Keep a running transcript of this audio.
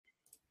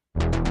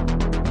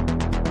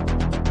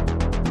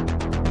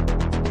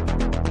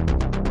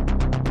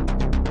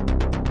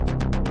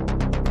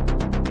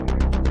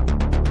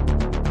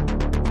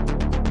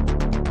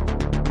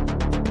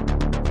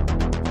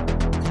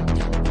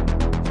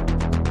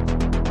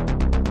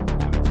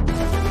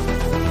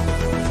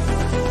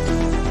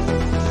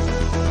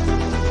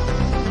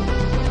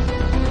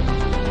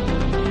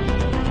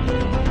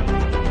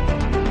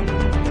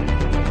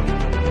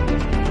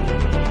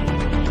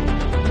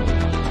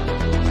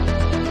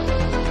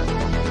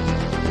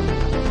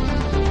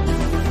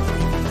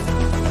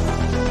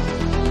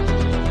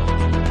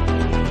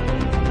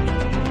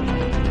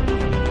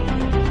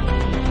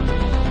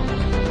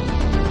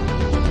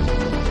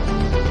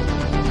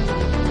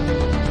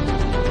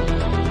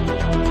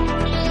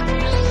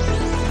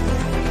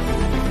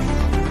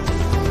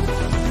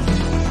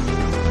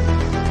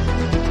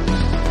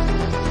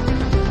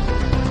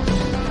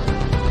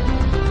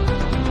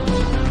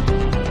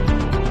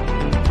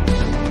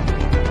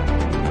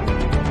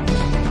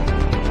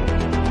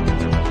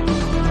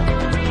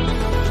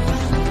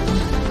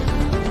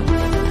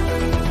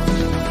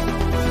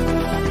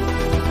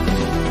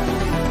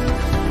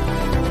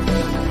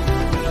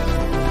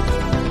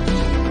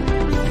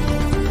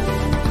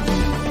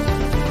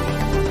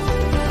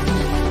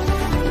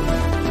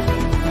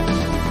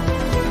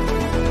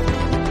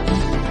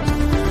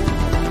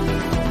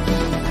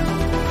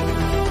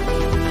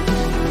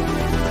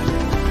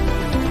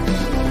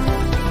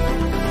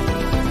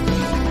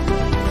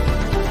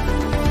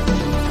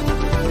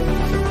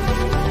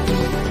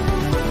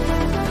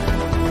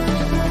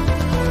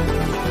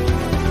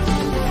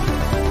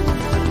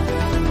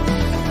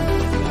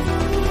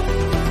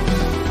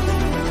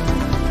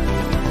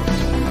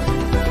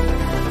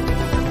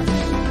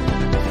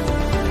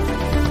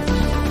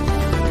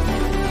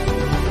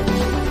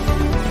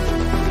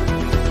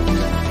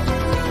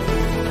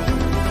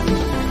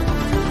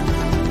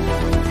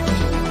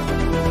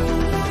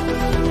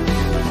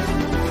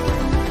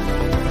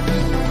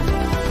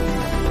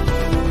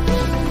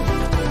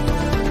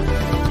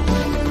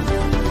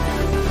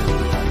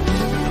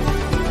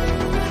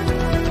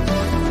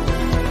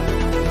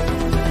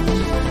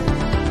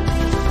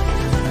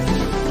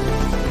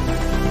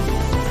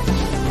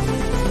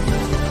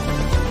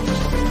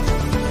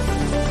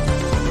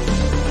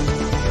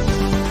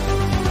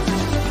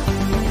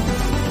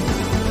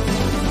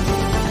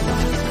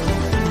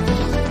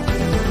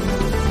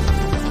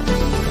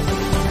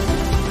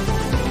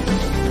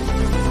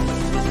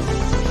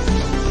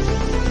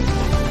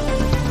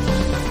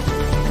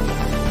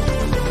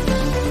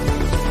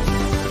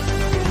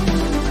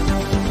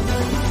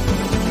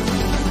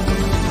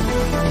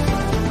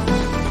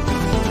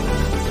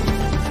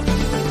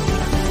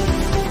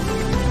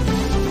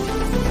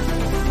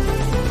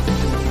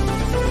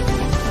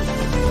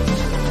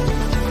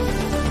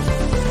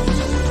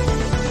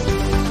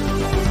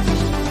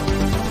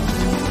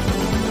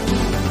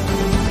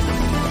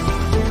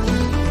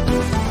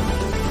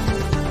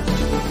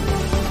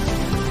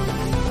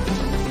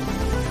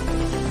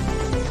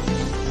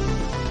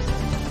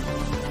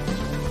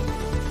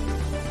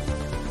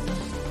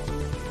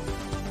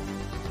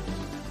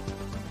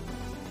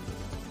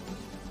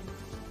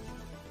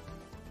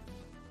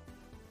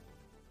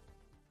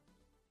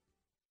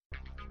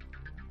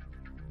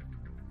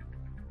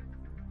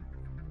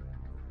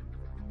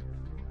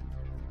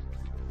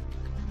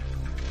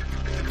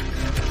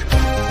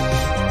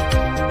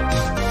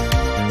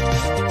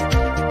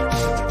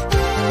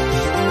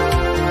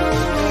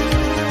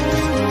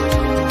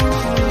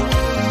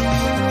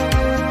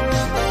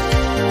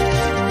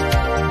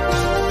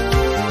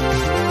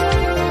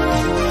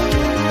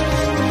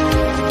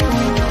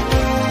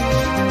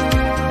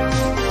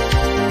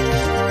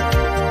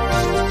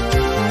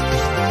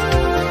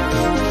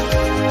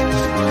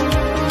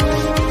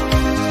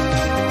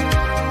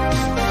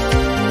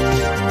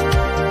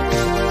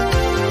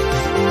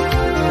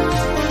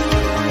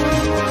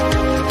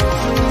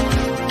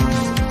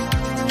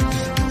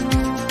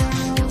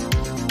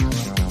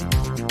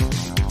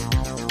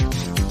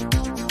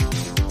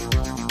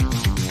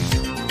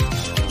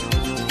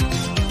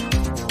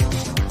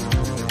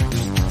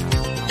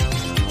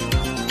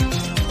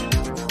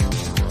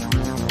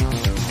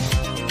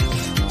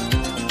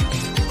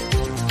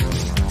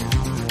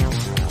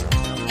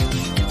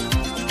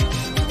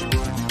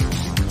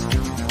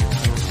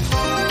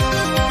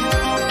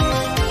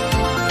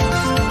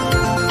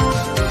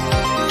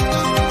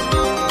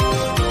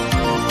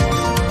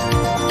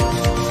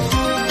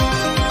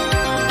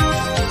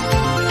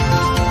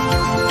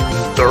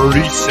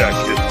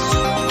seconds.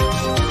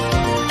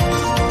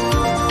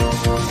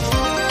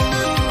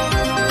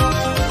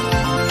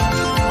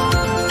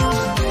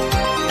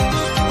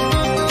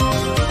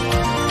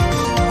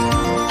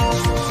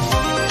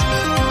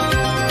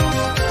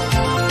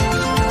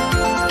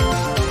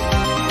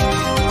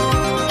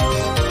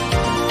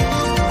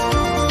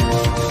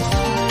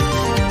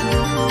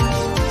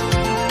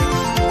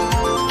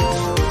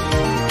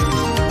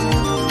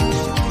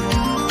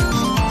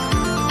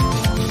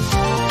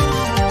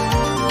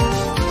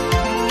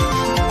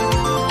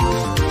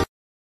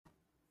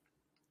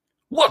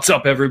 What's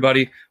up,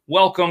 everybody?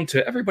 Welcome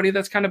to everybody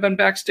that's kind of been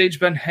backstage,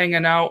 been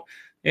hanging out,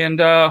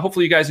 and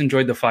hopefully you guys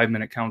enjoyed the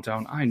 5-minute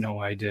countdown. I know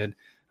I did.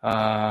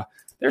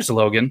 There's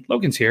Logan.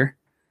 Logan's here.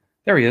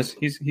 There he is.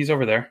 He's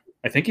over there.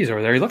 I think he's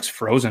over there. He looks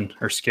frozen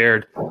or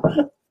scared.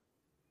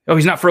 Oh,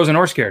 he's not frozen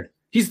or scared.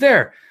 He's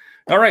there.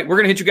 All right, we're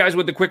going to hit you guys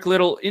with a quick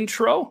little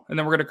intro, and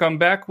then we're going to come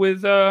back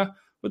with the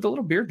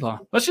little beard law.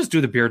 Let's just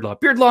do the beard law.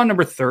 Beard law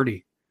number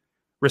 30.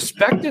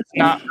 Respect is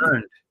not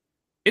earned.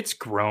 It's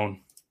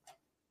grown.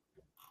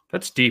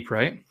 That's deep,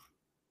 right?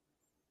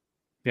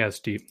 Yeah, it's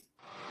deep.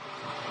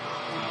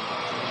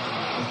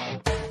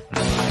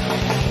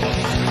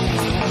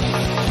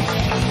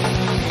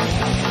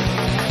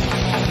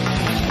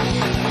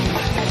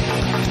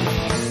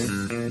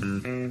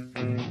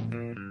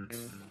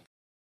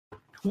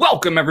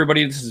 Welcome,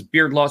 everybody. This is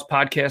Beard Laws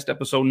Podcast,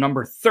 episode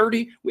number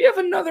 30. We have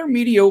another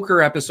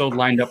mediocre episode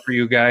lined up for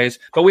you guys,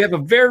 but we have a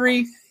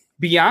very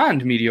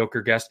beyond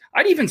mediocre guest.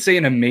 I'd even say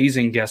an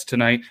amazing guest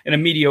tonight and a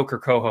mediocre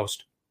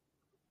co-host.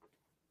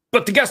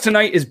 But the guest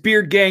tonight is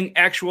Beard Gang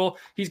Actual.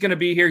 He's going to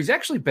be here. He's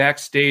actually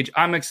backstage.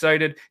 I'm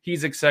excited.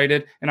 He's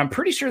excited. And I'm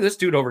pretty sure this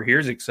dude over here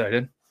is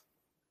excited.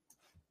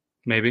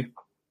 Maybe.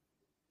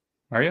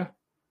 Are you?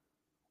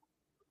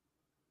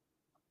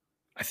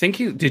 I think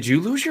did you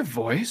lose your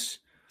voice?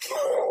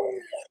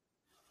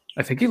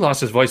 I think he lost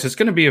his voice. It's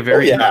going to be a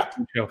very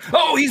show.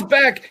 Oh, he's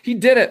back. He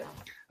did it. I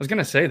was going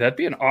to say, that'd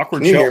be an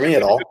awkward show. Can you hear me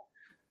at all?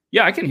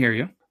 Yeah, I can hear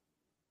you.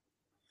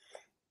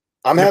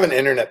 I'm having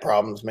internet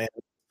problems, man.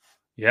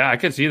 Yeah, I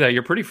can see that.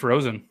 You're pretty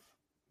frozen.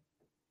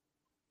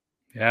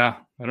 Yeah, I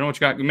don't know what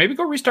you got. Maybe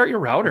go restart your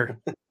router.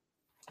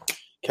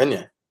 Can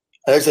you?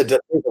 There's a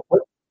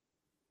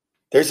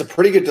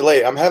pretty good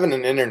delay. I'm having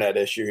an internet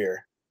issue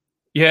here.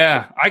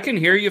 Yeah, I can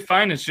hear you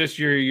fine. It's just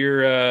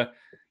you're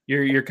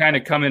kind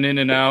of coming in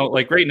and out.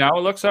 Like right now,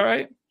 it looks all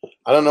right.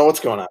 I don't know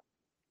what's going on.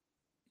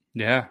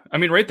 Yeah, I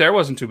mean, right there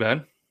wasn't too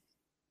bad.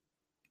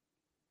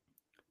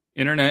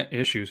 Internet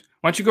issues.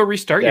 Why don't you go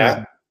restart your?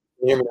 Can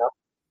you hear me now?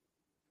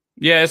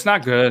 Yeah, it's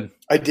not good.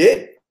 I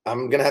did.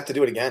 I'm gonna have to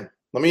do it again.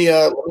 Let me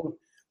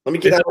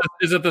get out.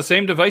 Is it the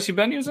same device you've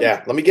been using?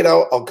 Yeah. Let me get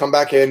out. I'll come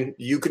back in.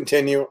 You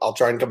continue. I'll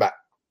try and come back.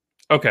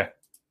 Okay.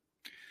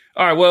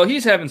 All right. Well,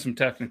 he's having some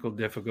technical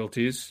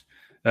difficulties,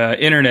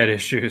 internet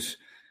issues.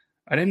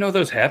 I didn't know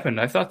those happened.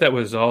 I thought that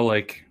was all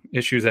like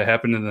issues that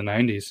happened in the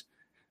 90s.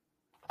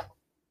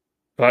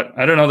 But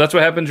I don't know. That's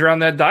what happens around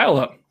that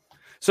dial-up.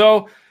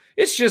 So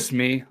it's just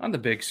me on the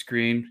big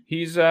screen.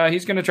 He's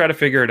going to try to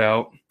figure it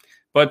out.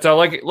 But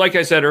like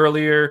I said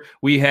earlier,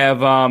 we have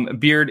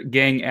Beard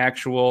Gang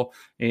Actual,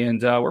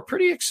 and we're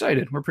pretty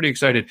excited.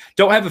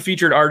 Don't have a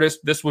featured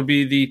artist. This would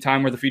be the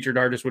time where the featured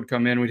artist would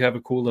come in. We'd have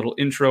a cool little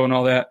intro and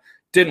all that.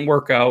 Didn't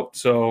work out,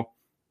 so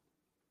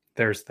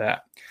there's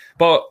that.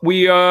 But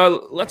we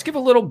let's give a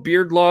little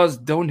Beard Laws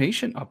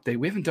donation update.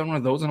 We haven't done one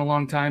of those in a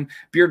long time.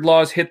 Beard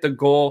Laws hit the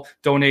goal,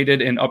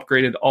 donated and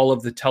upgraded all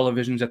of the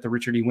televisions at the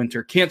Richard E.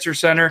 Winter Cancer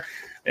Center.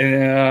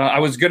 I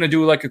was going to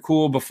do like a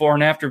cool before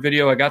and after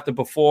video. I got the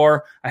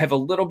before. I have a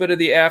little bit of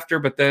the after,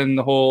 but then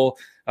the whole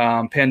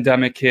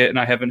pandemic hit, and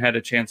I haven't had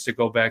a chance to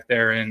go back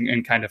there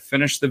and kind of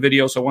finish the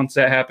video. So once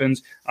that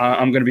happens,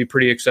 I'm going to be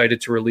pretty excited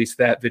to release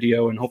that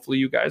video, and hopefully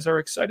you guys are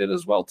excited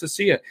as well to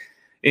see it.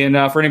 And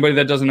for anybody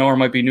that doesn't know or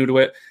might be new to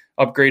it,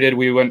 upgraded.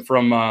 We went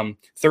from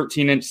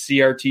 13-inch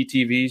CRT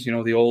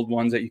TVs, the old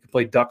ones that you could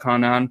play Duck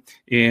Hunt on,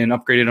 and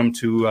upgraded them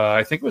to,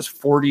 I think it was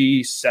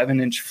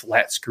 47-inch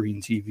flat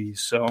screen TVs.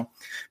 So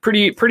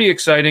pretty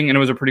exciting, and it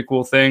was a pretty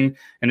cool thing.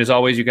 And as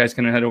always, you guys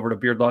can head over to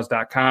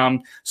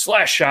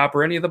beardlaws.com/shop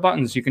or any of the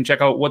buttons. You can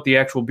check out what the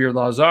actual Beard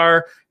Laws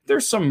are.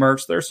 There's some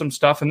merch, there's some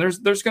stuff, and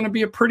there's going to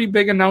be a pretty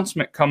big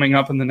announcement coming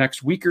up in the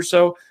next week or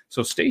so.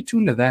 So stay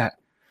tuned to that.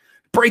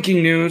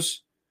 Breaking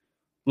news.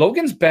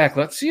 Logan's back.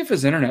 Let's see if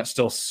his internet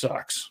still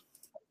sucks.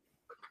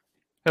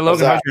 Hey,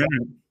 Logan, how's your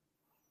internet?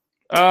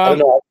 I don't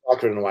know. I've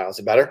talked to it in a while. Is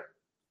it better?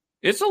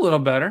 It's a little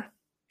better.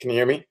 Can you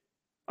hear me?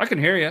 I can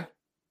hear you.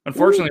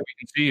 Unfortunately, we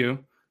can see you.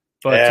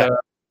 But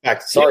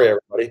sorry,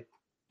 everybody.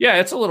 Yeah,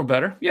 it's a little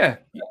better. Yeah,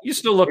 you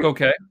still look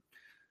okay.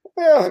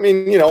 Yeah, I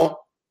mean,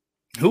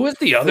 Who is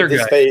the other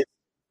guy? Face.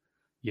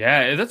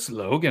 Yeah, that's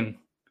Logan.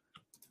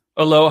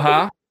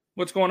 Aloha.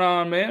 What's going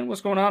on, man?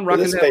 What's going on?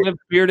 Rocking that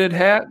bearded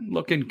hat.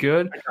 Looking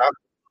good.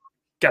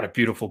 Got a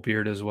beautiful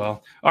beard as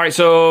well. All right,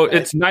 so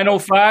it's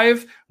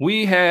 9:05.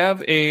 We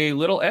have a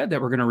little ad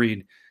that we're going to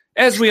read.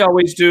 as we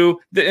always do.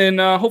 And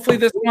hopefully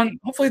this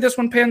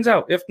one pans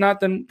out. If not,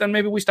 then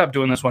maybe we stop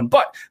doing this one.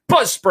 But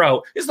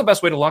Buzzsprout is the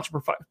best way to launch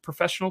a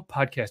professional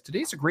podcast.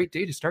 Today's a great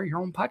day to start your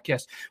own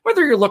podcast.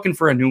 Whether you're looking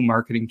for a new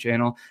marketing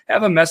channel,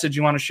 have a message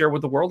you want to share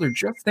with the world, or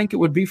just think it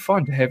would be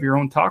fun to have your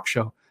own talk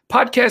show,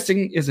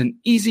 podcasting is an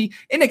easy,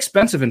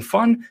 inexpensive, and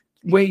fun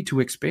way to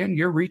expand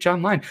your reach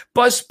online.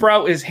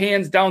 Buzzsprout is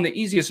hands down the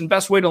easiest and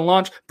best way to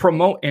launch,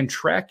 promote, and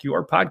track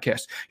your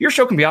podcast. Your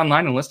show can be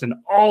online and listed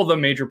in all the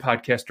major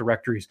podcast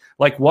directories.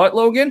 Like what,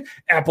 Logan?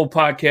 Apple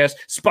Podcasts,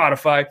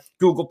 Spotify,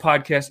 Google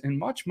Podcasts, and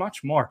much,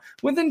 much more.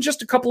 Within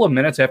just a couple of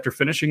minutes after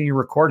finishing your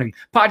recording,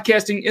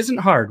 podcasting isn't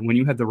hard when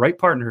you have the right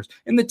partners,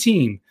 and the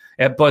team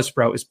at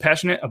Buzzsprout is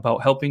passionate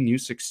about helping you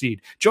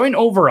succeed. Join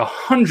over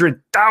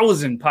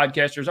 100,000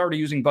 podcasters already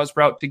using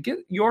Buzzsprout to get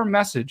your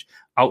message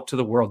out to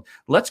the world.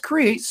 Let's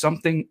create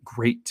something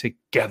great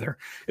together.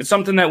 It's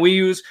something that we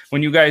use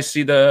when you guys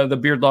see the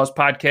Beard Laws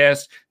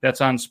podcast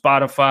that's on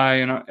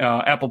Spotify and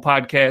Apple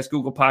Podcasts,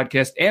 Google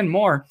Podcasts, and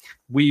more.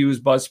 We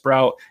use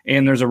Buzzsprout,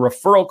 and there's a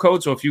referral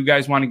code. So if you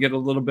guys want to get a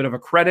little bit of a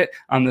credit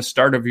on the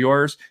start of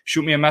yours,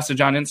 shoot me a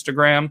message on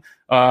Instagram.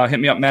 Hit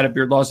me up,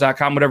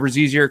 Matt@beardlaws.com. Whatever's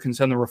easier, can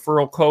send the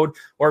referral code.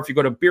 Or if you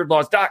go to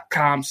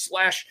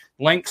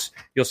beardlaws.com/links,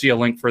 you'll see a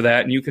link for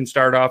that. And you can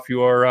start off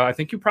your, I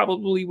think you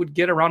probably would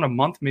get around a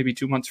month, maybe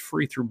 2 months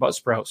free through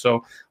Buzzsprout.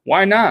 So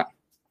why not?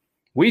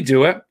 We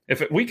do it.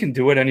 If we can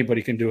do it,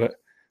 anybody can do it.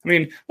 I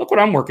mean, look what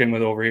I'm working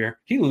with over here.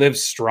 He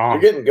lives strong.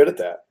 You're getting good at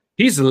that.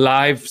 He's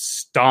live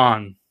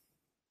ston.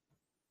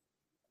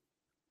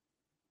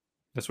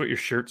 That's what your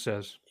shirt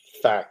says.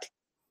 Fact.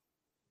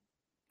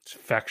 It's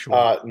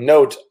factual.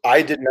 Note: I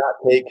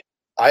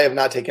have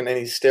not taken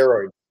any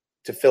steroids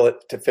to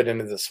fit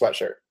into the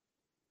sweatshirt.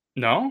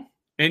 No,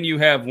 and you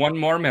have one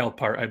more male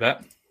part, I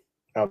bet.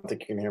 I don't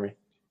think you can hear me.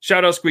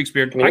 Shout out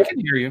Squeaksbeard. I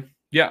can hear you.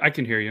 Yeah, I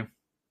can hear you.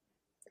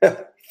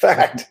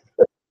 Fact.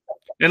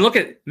 And look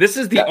at this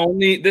is the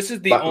only.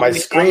 My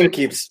screen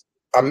keeps.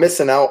 I'm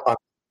missing out on.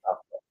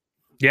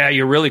 Yeah,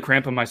 you're really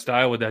cramping my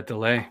style with that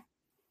delay.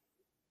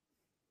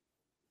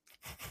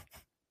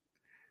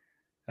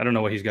 I don't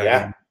know what he's got.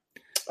 Yeah.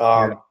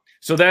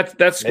 So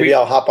that's sweet. Maybe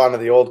I'll hop onto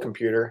the old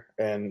computer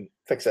and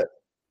fix it.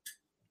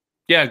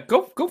 Yeah,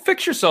 go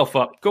fix yourself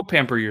up. Go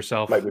pamper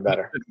yourself. Might be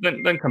better.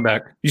 Then come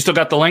back. You still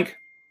got the link?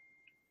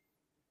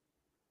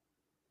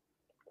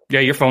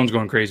 Yeah, your phone's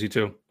going crazy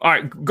too. All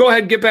right, go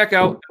ahead, get back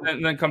out,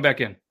 and then come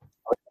back in.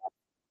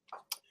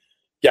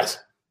 Yes.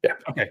 Yeah.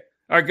 Okay.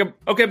 All right. Good.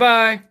 Okay.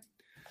 Bye.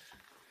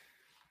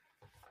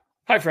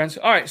 Hi, friends.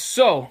 All right.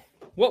 So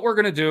what we're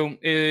gonna do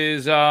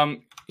is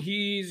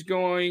he's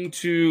going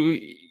to,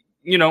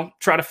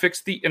 try to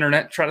fix the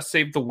internet, try to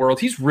save the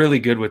world. He's really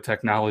good with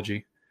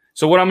technology.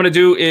 So what I'm going to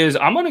do is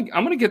I'm going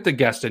to get the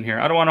guest in here.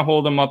 I don't want to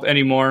hold him up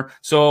anymore.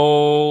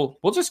 So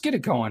we'll just get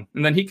it going,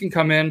 and then he can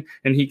come in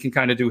and he can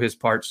kind of do his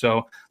part.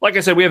 So like I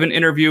said, we have an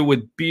interview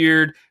with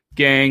Beard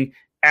Gang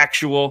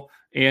Actual,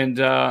 and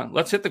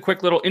let's hit the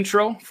quick little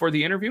intro for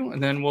the interview,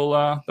 and then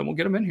we'll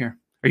get him in here.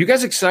 Are you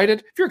guys excited?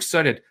 If you're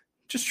excited,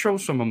 just throw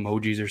some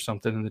emojis or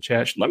something in the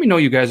chat. Let me know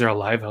you guys are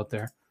alive out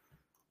there.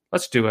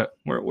 Let's do it.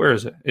 Where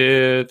is it?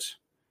 It's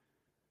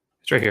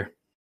right here.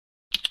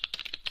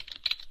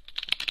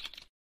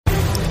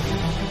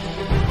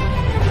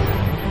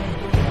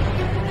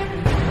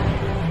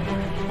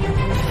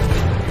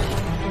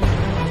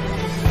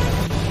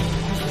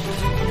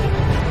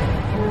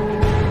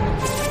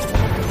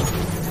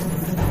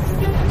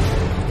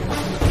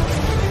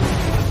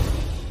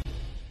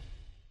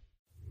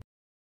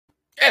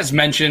 As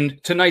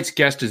mentioned, tonight's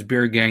guest is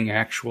Beard Gang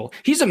Actual.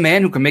 He's a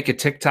man who can make a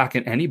TikTok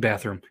in any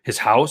bathroom, his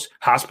house,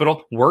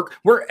 hospital, work,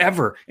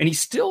 wherever, and he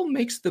still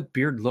makes the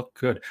beard look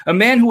good. A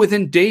man who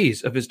within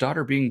days of his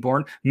daughter being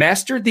born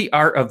mastered the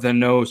art of the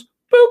nose.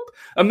 Boop.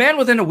 A man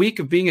within a week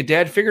of being a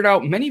dad figured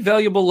out many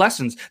valuable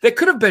lessons that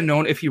could have been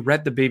known if he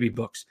read the baby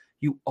books.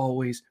 You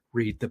always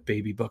read the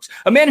baby books.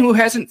 A man who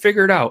hasn't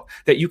figured out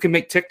that you can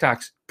make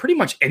TikToks pretty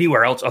much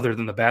anywhere else other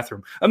than the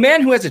bathroom. A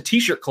man who has a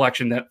t-shirt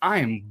collection that I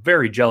am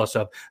very jealous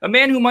of. A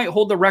man who might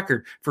hold the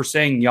record for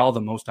saying y'all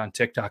the most on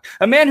TikTok.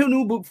 A man who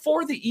knew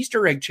before the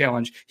Easter egg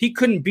challenge he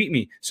couldn't beat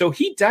me, so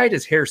he dyed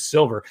his hair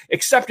silver,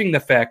 accepting the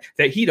fact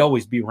that he'd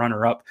always be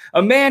runner-up.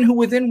 A man who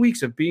within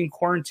weeks of being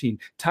quarantined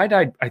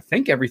tie-dyed, I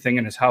think, everything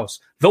in his house.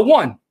 The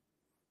one,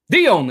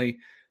 the only,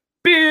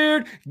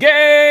 Beard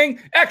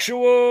Gang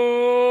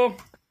Actual.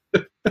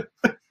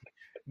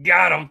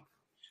 Got him.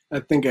 I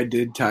think I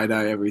did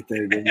tie-dye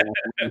everything.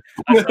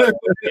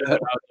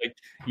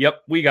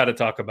 Yep, we got to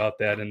talk about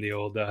that in the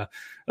old.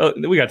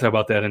 We got to talk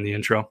about that in the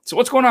intro. So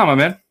what's going on, my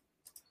man?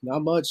 Not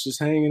much, just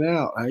hanging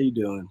out. How you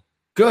doing?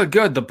 Good.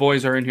 The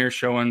boys are in here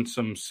showing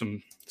some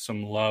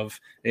love,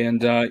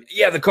 and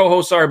the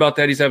co-host. Sorry about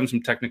that. He's having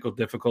some technical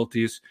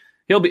difficulties.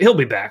 He'll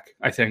be back.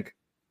 I think.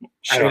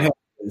 Shit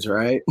happens,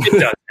 right? It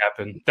does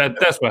happen.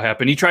 That's what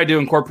happened. He tried to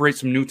incorporate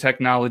some new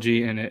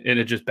technology, and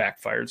it just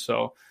backfired.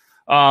 So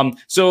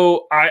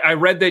I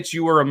read that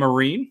you were a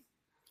Marine.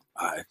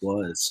 I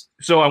was.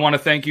 So I want to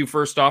thank you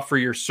first off for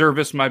your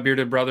service, my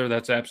bearded brother.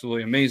 That's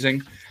absolutely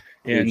amazing.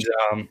 And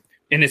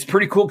And it's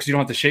pretty cool because you don't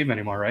have to shave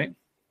anymore, right?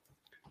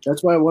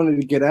 That's why I wanted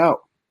to get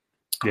out.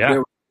 Yeah.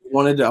 I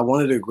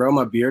wanted to grow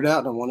my beard out,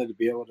 and I wanted to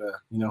be able to,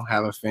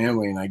 have a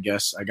family. And I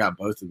guess I got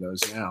both of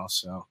those now.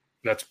 So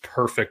that's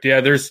perfect.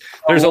 Yeah, there's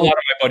a lot of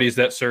my buddies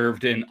that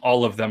served, and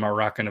all of them are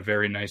rocking a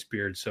very nice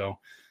beard. So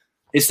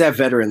it's that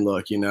veteran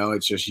look,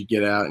 It's just you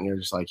get out and you're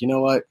just like, you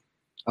know what?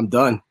 I'm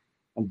done.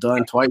 I'm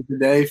done twice a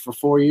day for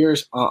 4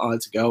 years.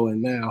 It's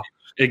going now.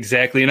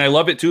 Exactly, and I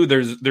love it too.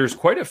 There's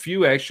quite a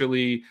few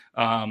actually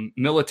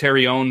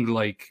military-owned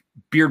like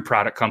beard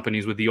product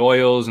companies with the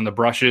oils and the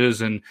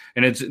brushes, and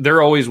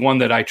they're always one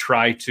that I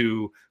try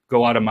to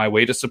go out of my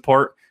way to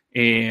support.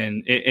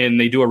 And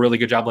they do a really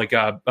good job. Like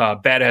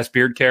Badass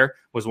Beard Care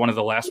was one of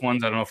the last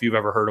ones. I don't know if you've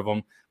ever heard of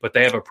them, but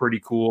they have a pretty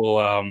cool.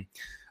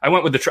 I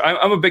went with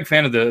I'm a big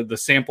fan of the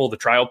sample, the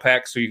trial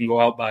pack, so you can go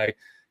out by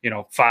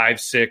 5,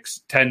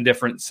 6, 10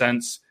 different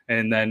scents,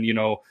 and then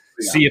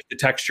see if the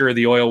texture of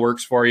the oil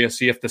works for you.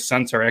 See if the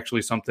scents are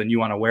actually something you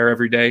want to wear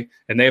every day.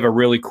 And they have a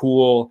really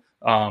cool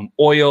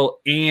oil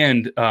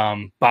and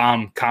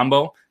balm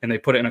combo, and they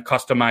put it in a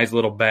customized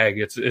little bag.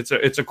 It's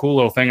a cool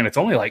little thing, and it's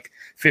only like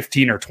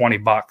 $15 or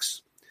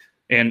 $20.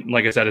 And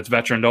like I said, it's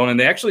veteran owned. And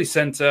they actually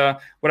sent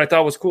what I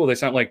thought was cool. They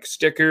sent like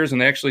stickers,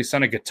 and they actually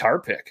sent a guitar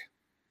pick.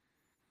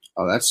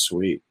 Oh, that's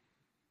sweet.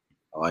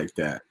 I like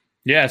that.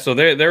 Yeah, so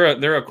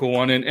they're a cool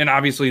one, and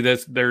obviously they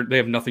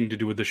have nothing to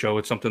do with the show.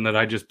 It's something that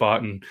I just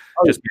bought and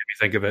just made me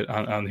think of it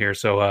on here.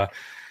 So,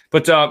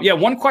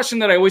 one question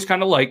that I always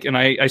kind of like, and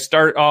I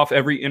start off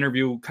every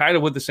interview kind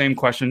of with the same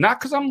question, not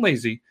because I'm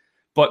lazy,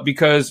 but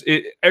because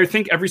I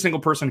think every single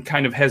person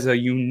kind of has a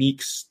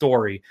unique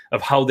story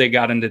of how they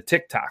got into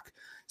TikTok.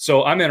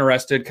 So I'm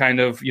interested,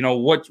 kind of,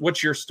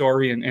 what's your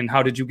story and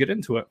how did you get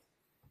into it?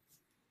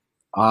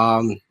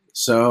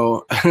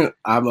 So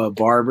I'm a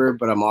barber,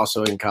 but I'm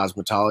also in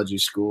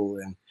cosmetology school,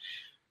 and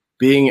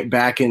being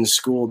back in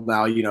school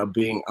now,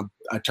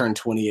 I turned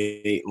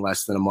 28 in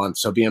less than a month.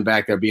 So being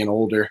back there, being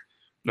older,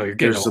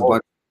 there's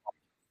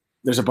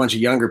a bunch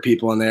of younger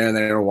people in there, and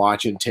they were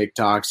watching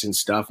TikToks and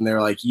stuff. And they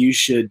were like, you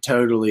should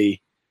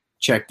totally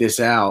check this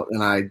out.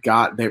 And I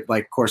got there,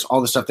 like, of course,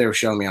 all the stuff they were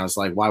showing me, I was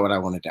like, why would I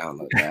want to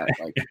download that?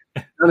 Like,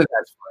 none of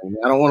that's funny.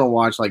 I don't want to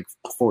watch like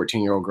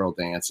 14-year-old girl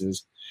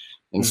dances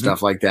and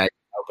stuff like that.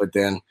 But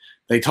then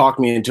they talked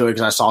me into it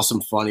because I saw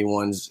some funny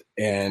ones,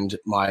 and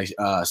my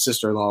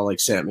sister-in-law like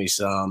sent me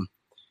some.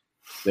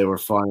 They were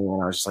funny,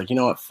 and I was just like, you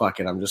know what,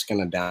 fuck it, I'm just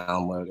gonna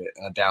download it.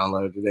 And I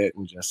downloaded it,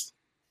 and just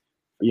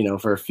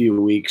for a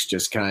few weeks,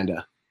 just kind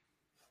of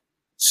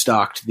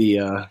stalked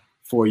the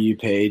For You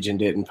page and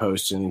didn't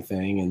post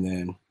anything, and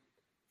then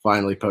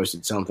finally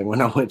posted something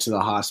when I went to the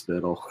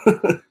hospital.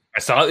 I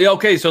saw.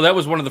 Okay, so that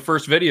was one of the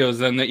first videos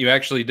then that you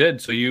actually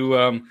did. So you,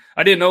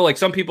 I didn't know. Like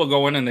some people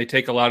go in and they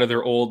take a lot of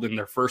their old and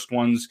their first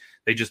ones,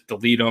 they just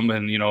delete them,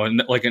 and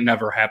and like it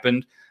never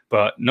happened.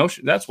 But no,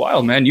 that's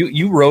wild, man.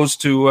 You rose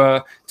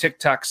to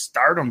TikTok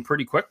stardom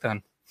pretty quick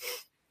then.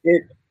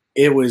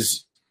 It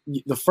was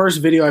the first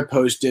video I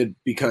posted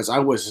because I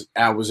was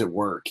at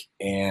work,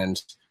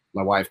 and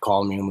my wife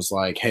called me and was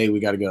like, "Hey, we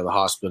got to go to the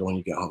hospital when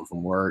you get home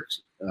from work."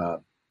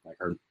 Like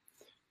her.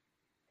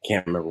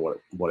 Can't remember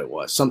what it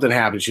was. Something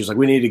happened. She was like,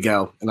 we need to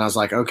go. And I was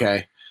like,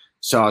 okay.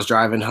 So I was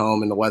driving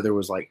home, and the weather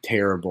was like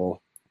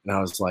terrible. And I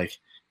was like,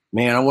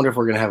 man, I wonder if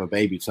we're going to have a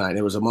baby tonight.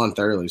 It was a month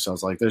early. So I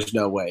was like, there's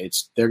no way.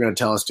 They're going to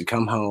tell us to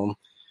come home.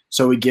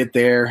 So we get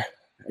there.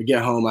 I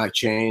get home, I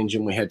change,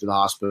 and we head to the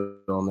hospital.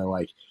 And they're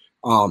like,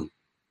 oh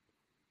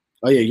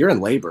yeah, you're in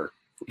labor.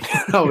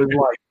 I was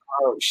like,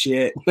 oh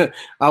shit.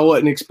 I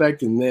wasn't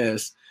expecting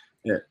this.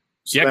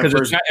 Yeah,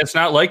 because it's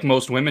not like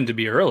most women to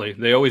be early.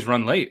 They always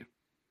run late.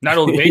 Not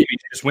only babies,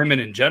 just women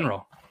in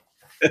general.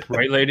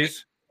 Right,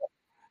 ladies?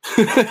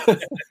 So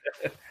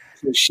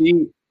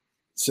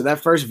that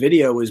first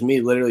video was me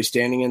literally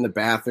standing in the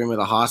bathroom of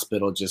the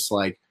hospital, just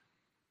like,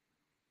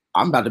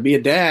 I'm about to be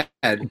a dad.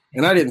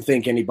 And I didn't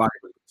think anybody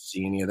would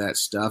see any of that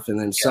stuff. And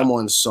then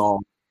someone saw,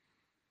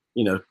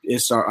 I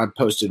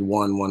posted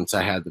one once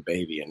I had the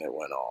baby, and it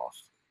went off.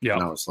 Yeah.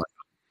 And I was like,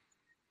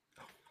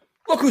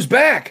 look who's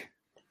back.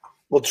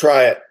 We'll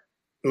try it.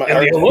 Look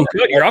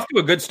good. You're off to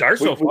a good start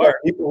so far.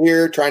 People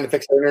here trying to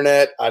fix the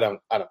internet. I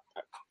don't know,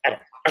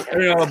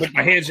 but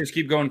my hands just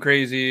keep going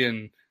crazy,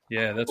 and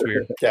yeah, that's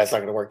weird. Yeah, it's not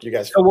going to work. You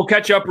guys. So we'll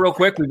catch up real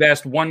quick. We've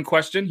asked one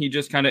question. He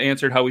just kind of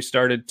answered how he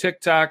started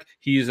TikTok.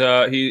 He's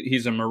a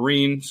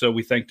Marine, so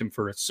we thanked him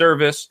for his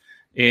service,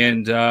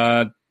 and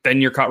then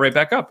you're caught right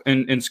back up.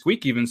 And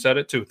Squeak even said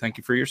it too. Thank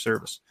you for your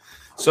service.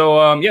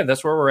 So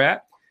that's where we're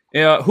at.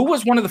 Who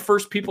was one of the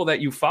first people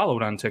that you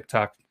followed on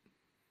TikTok?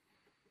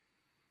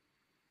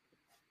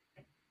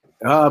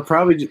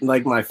 Probably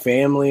like my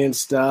family and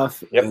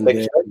stuff. Yep,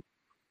 and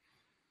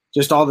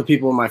just all the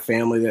people in my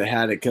family that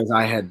had it, because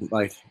I had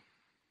I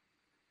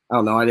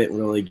don't know, I didn't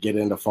really get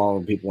into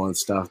following people and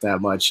stuff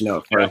that much.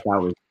 At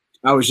first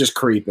I was just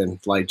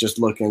creeping, like just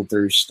looking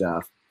through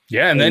stuff.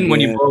 Yeah, and then when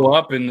you blow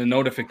up in the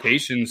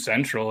notification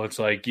central, it's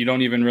like you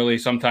don't even really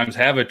sometimes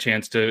have a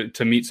chance to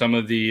meet some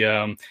of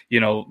the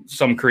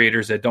some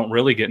creators that don't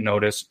really get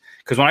noticed.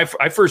 Because when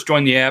I first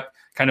joined the app,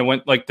 kind of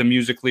went like the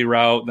Musical.ly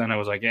route. Then I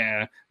was like,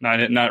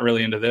 not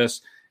really into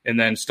this, and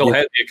then still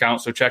had the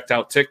account, so checked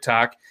out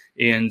TikTok,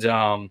 and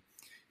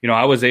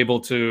I was able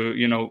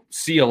to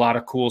see a lot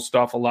of cool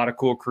stuff, a lot of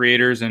cool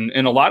creators, and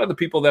a lot of the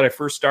people that I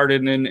first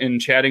started in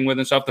chatting with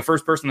and stuff. The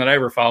first person that I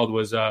ever followed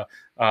was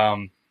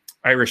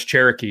Irish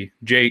Cherokee,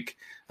 Jake.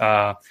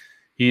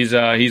 He's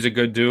a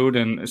good dude,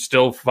 and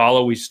still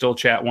follow. We still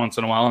chat once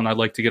in a while, and I'd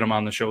like to get him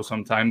on the show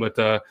sometime.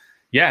 But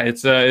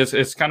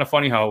it's kind of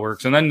funny how it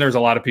works. And then there's a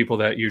lot of people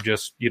that you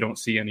don't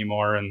see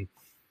anymore, and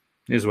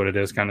is what it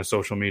is, kind of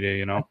social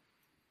media,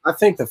 I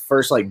think the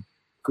first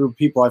group of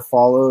people I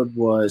followed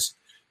was,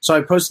 so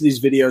I posted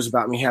these videos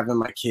about me having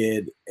my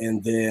kid,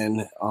 and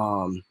then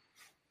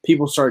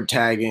people started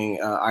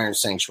tagging Iron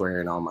Sanctuary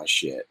and all my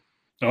shit.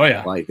 Oh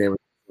yeah, like they were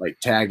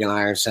tagging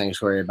Iron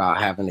Sanctuary about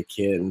having a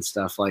kid and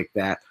stuff like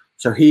that.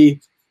 So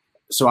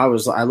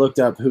I looked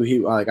up who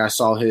he, I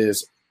saw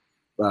his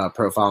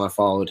profile, and I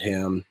followed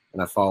him,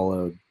 and I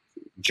followed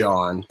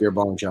John, Beer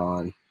Bong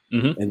John.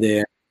 Mm-hmm. And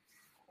then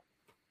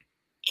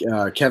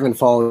Kevin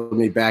followed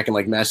me back and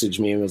messaged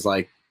me and was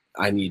like,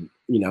 I need,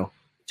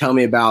 tell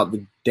me about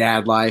the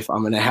dad life.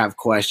 I'm going to have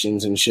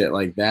questions and shit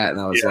like that.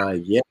 And I was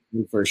like, yeah,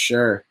 for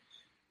sure.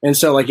 And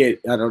so how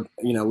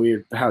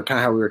we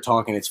were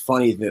talking, it's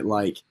funny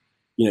that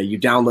you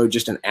download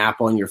just an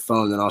app on your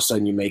phone, and all of a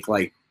sudden you make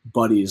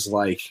buddies,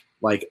 our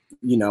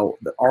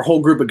whole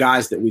group of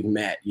guys that we've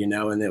met,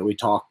 and that we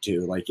talk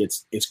to.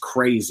 It's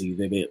crazy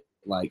that it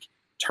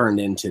turned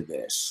into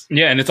this.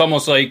 Yeah, and it's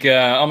almost like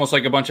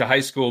a bunch of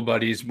high school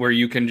buddies where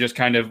you can just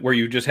where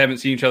you just haven't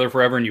seen each other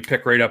forever, and you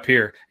pick right up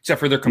here, except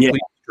for they're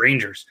complete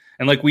strangers.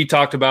 And like we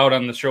talked about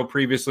on the show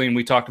previously, and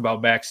we talked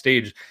about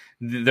backstage,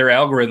 their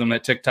algorithm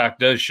that TikTok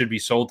does should be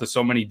sold to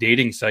so many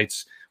dating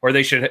sites. Or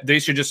they should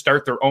just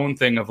start their own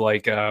thing of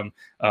like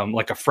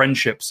a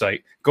friendship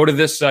site. Go to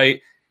this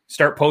site,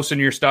 start posting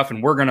your stuff,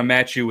 and we're going to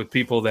match you with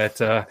people that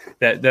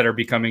are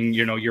becoming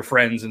your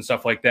friends and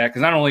stuff like that.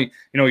 Because not only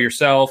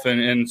yourself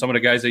and some of the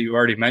guys that you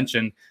already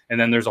mentioned, and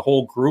then there's a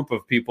whole group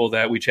of people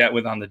that we chat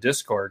with on the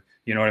Discord.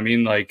 You know what I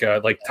mean? Like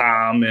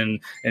Tom and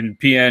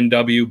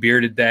PNW,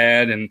 Bearded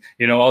Dad, and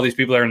all these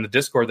people that are in the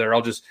Discord that are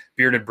all just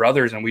bearded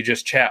brothers, and we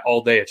just chat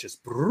all day. It's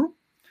just.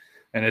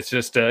 And it's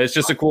just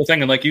a cool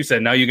thing. And like you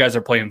said, now you guys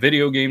are playing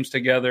video games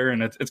together,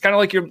 and it's kind of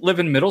like you're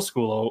living middle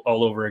school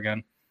all over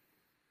again.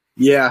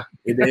 Yeah,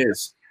 it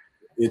is.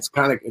 It's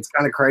kind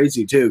of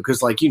crazy too,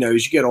 because as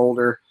you get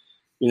older,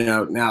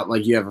 now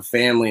you have a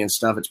family and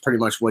stuff. It's pretty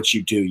much what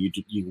you do.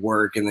 You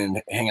work and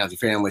then hang out with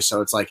your family.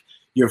 So it's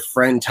your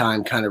friend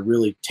time kind of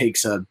really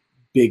takes a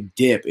big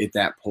dip at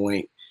that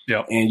point.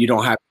 Yeah, and you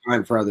don't have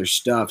time for other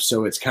stuff.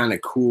 So it's kind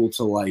of cool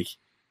to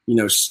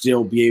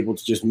still be able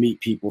to just meet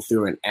people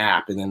through an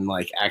app, and then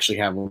actually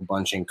have a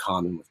bunch in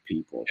common with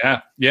people.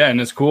 Yeah, and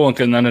it's cool,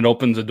 and then it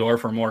opens the door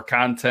for more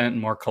content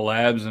and more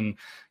collabs, and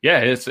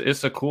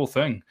it's a cool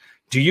thing.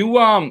 Do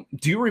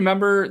you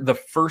remember the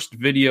first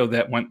video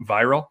that went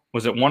viral?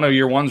 Was it one of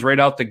your ones right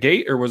out the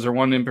gate, or was there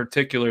one in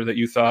particular that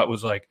you thought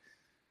was like,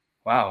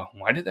 wow,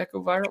 why did that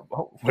go viral?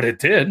 Oh, but it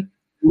did.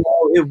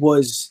 No, it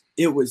was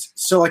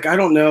so I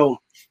don't know.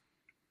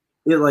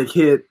 It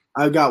hit.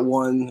 I got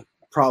one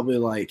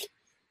probably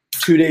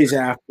 2 days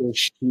after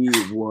she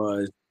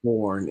was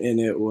born, and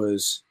it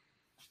was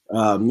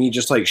me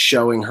just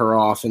showing her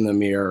off in the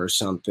mirror or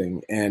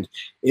something, and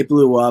it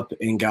blew up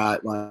and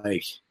got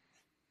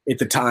at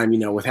the time,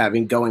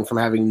 with going from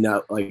having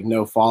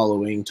no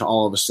following to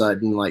all of a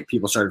sudden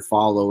people started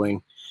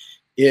following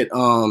it.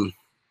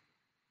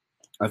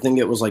 I think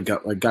it was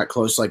got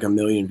close to 1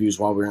 million views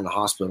while we were in the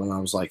hospital, and I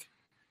was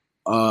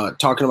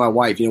talking to my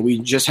wife, we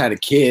just had a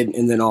kid,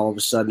 and then all of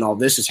a sudden all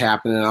this is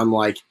happening, and I'm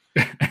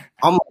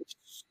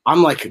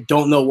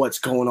don't know what's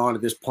going on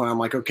at this point. I'm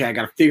okay, I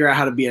got to figure out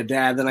how to be a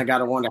dad. Then I got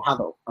to wonder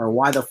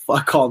why the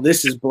fuck all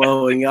this is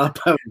blowing up.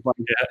 I was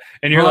yeah.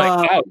 And you're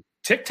wow,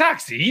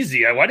 TikTok's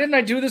easy. Why didn't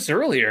I do this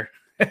earlier?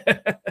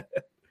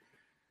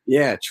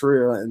 Yeah,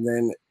 true. And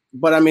then,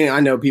 but I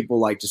know people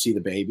like to see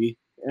the baby,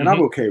 and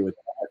I'm okay with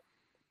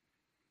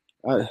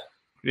that.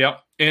 Yeah.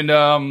 And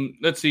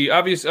let's see.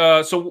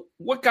 So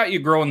what got you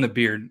growing the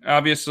beard?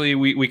 Obviously,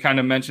 we kind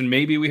of mentioned,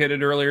 maybe we hit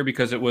it earlier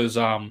because it was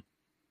the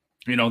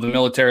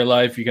military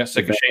life. You got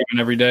sick of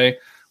shaving every day.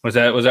 Was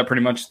that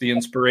pretty much the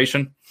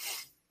inspiration?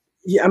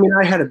 Yeah,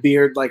 I had a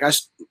beard.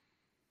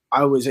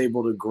 I was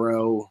able to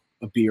grow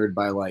a beard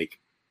by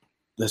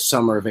the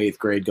summer of 8th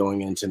grade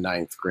going into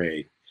 9th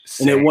grade.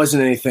 Same. And it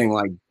wasn't anything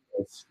like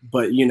this.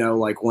 But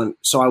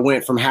I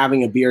went from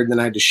having a beard, then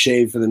I had to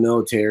shave for the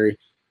military.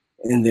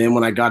 And then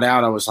when I got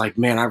out, I was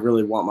man, I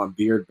really want my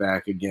beard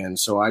back again.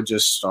 So I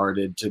just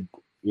started to,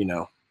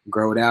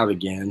 grow it out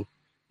again.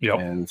 Yep.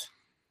 And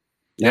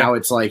now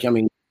it's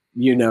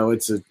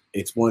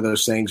it's one of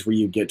those things where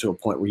you get to a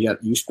point where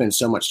you spend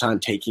so much time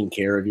taking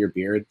care of your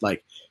beard.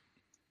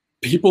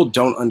 People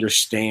don't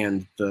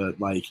understand the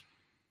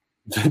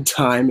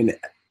time and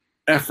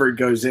effort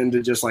goes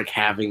into just like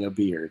having a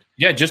beard.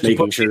 Yeah, just to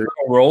put little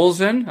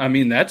rolls in. I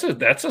mean, that's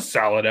a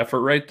solid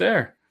effort right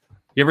there.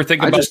 You ever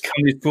think about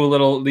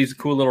these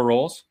cool little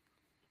rolls?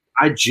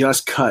 I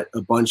just cut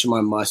a bunch of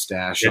my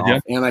mustache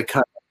off, and I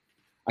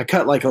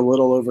cut like a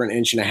little over 1.5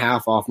 inches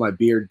off my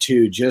beard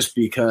too, just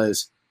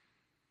because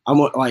I'm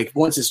like,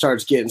 once it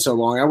starts getting so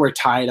long, I wear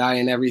tie dye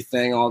and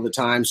everything all the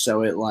time,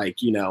 so it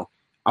like, you know,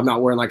 I'm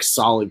not wearing like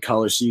solid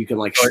color, so you can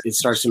like it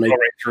starts to make right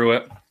through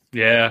it.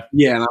 Yeah,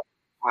 yeah. And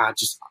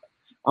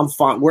I'm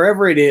fine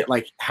wherever it is,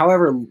 like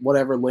however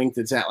whatever length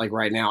it's at, like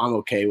right now, I'm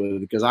okay with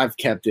it because I've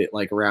kept it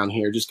like around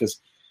here just because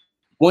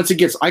once it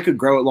gets, I could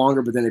grow it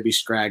longer, but then it'd be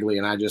scraggly,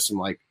 and I just am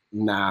like,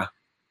 nah.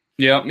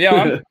 Yeah,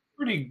 I'm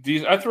pretty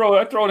decent. I throw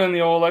it in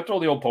the old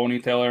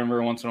ponytail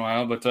every once in a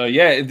while, but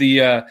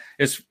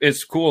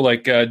it's cool.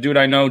 Like dude,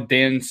 I know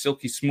Dan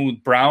Silky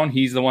Smooth Brown.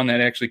 He's the one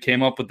that actually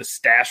came up with the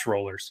stash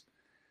rollers,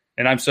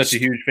 and I'm such a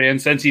huge fan.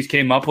 Since he's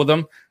came up with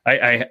them,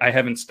 I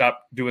haven't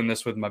stopped doing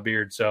this with my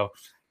beard. So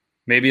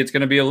maybe it's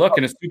going to be a look,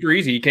 and it's super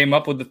easy. He came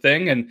up with the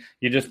thing, and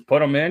you just put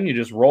them in, you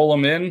just roll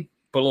them in,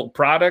 put a little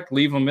product,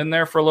 leave them in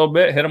there for a little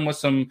bit, hit them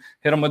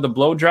with the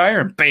blow dryer,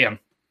 and bam.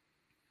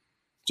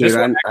 Dude,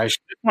 this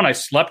one I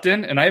slept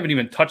in, and I haven't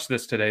even touched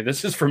this today.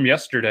 This is from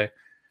yesterday.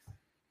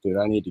 Dude,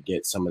 I need to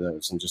get some of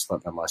those and just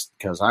let my mustache,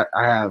 because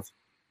I've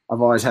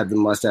always had the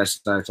mustache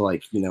start to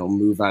like, you know,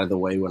 move out of the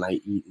way when I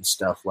eat and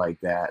stuff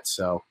like that.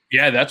 So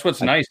yeah, that's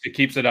what's nice. It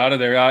keeps it out of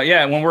there.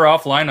 Yeah, when we're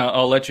offline,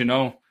 I'll let you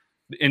know.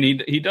 And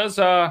he does.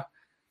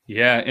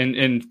 Yeah,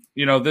 and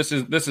you know, this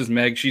is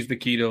Meg. She's the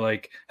key to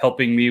like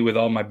helping me with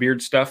all my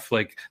beard stuff,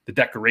 like the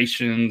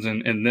decorations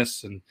and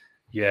this, and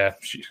yeah,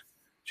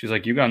 she's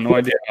like, you got no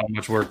idea how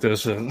much work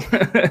this is.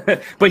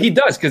 But he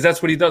does, because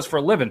that's what he does for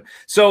a living.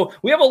 So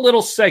we have a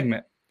little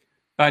segment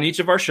on each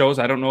of our shows.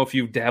 I don't know if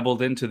you've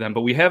dabbled into them,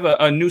 but we have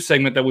a new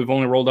segment that we've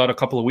only rolled out a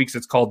couple of weeks.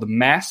 It's called the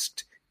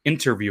Masked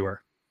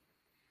Interviewer.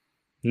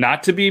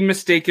 Not to be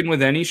mistaken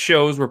with any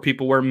shows where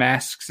people wear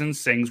masks and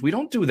sings. We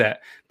don't do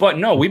that. But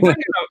no, we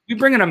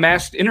bring in a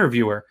masked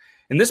interviewer.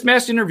 And this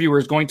masked interviewer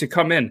is going to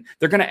come in.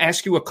 They're going to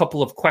ask you a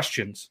couple of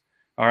questions.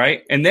 All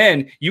right. And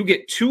then you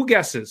get 2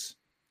 guesses.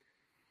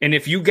 And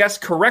if you guess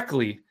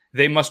correctly,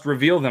 they must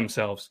reveal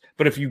themselves.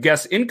 But if you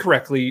guess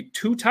incorrectly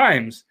 2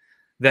 times,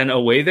 then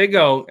away they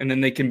go, and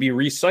then they can be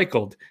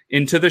recycled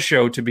into the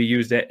show to be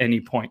used at any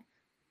point.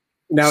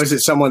 Now, is it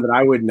someone that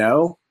I would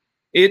know?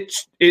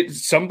 It's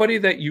somebody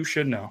that you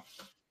should know.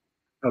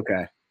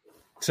 Okay.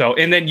 So,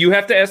 and then you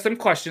have to ask them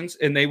questions,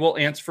 and they will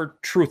answer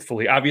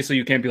truthfully. Obviously,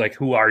 you can't be like,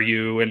 "Who are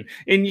you?" and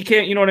you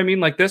can't, you know what I mean,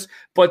 like this.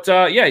 But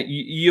yeah,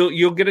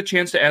 you'll get a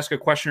chance to ask a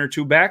question or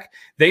 2 back.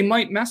 They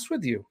might mess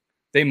with you.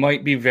 They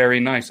might be very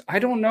nice. I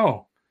don't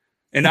know.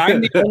 And I'm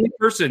the only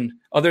person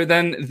other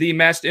than the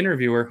masked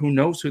interviewer who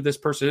knows who this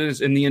person is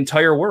in the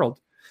entire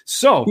world.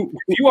 So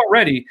if you are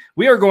ready,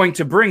 we are going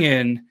to bring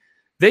in,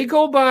 they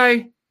go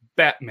by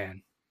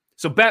Batman.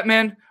 So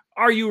Batman,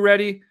 are you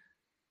ready?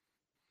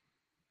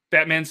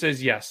 Batman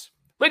says yes.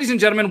 Ladies and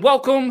gentlemen,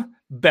 welcome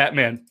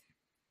Batman.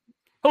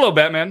 Hello,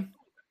 Batman.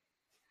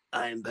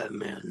 I am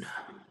Batman.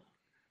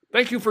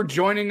 Thank you for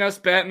joining us,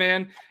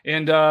 Batman.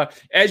 And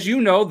as you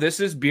know, this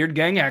is Beard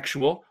Gang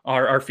Actual,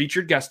 our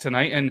featured guest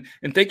tonight.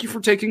 And thank you for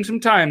taking some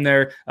time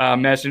there,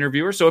 masked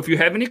interviewer. So if you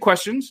have any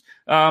questions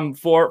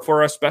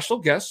for a special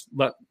guest,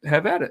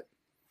 have at it.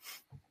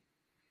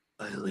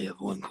 I only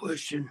have one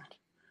question.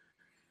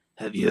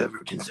 Have you ever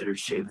considered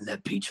shaving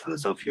that peach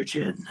fuzz off your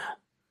chin?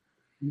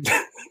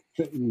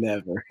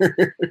 Never.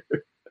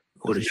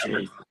 What a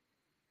shame.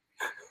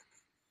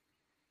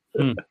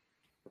 Oh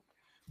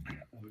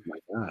my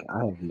God,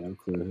 I have no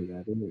clue who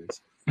that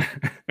is.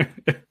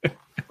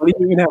 What do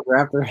you even have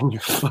wrapped around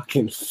your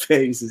fucking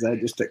face? Is that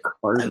just a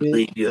carpet? I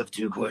believe you have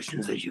 2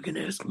 questions that you can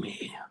ask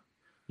me.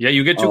 Yeah,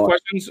 you get 2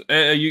 questions.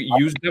 You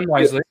use them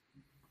wisely.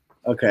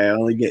 Okay, I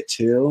only get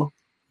 2.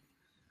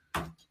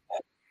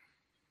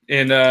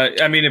 And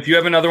I mean, if you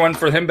have another one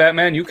for him,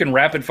 Batman, you can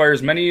rapid fire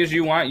as many as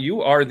you want.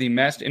 You are the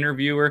masked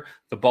interviewer.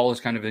 The ball is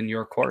kind of in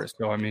your court.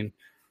 So, I mean,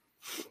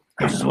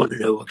 I just want to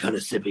know what kind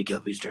of sippy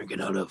cup he's drinking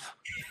out of.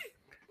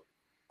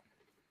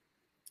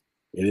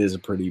 It is a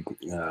pretty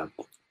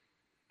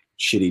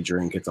shitty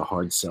drink. It's a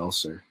hard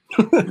seltzer.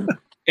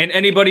 And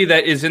anybody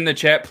that is in the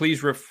chat,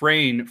 please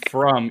refrain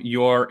from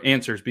your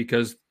answers,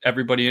 because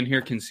everybody in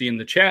here can see in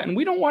the chat, and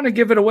we don't want to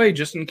give it away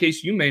just in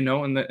case you may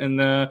know and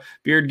the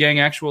Beard Gang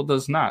Actual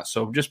does not.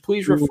 So just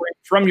please refrain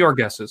from your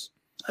guesses.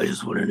 I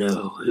just want to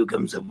know who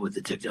comes up with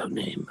the TikTok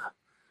name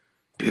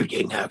Beard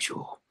Gang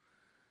Actual.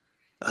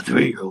 A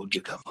 3-year-old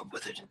could come up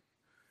with it.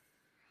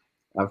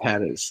 I've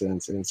had it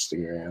since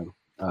Instagram.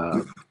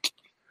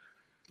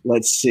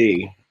 Let's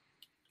see.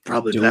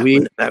 Probably back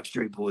when the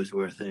Backstreet Boys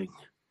were a thing.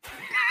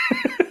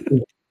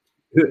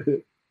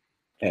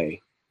 Hey,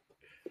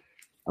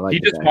 I like he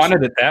just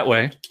wanted it that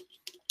way.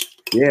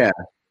 Yeah.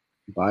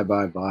 Bye,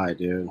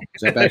 dude.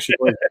 Is that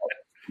actually?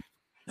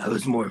 I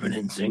was more of an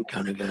NSYNC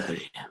kind of guy.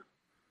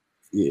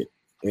 Yeah,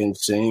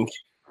 NSYNC.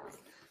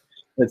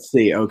 Let's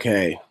see.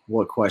 Okay,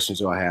 what questions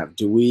do I have?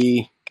 Do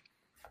we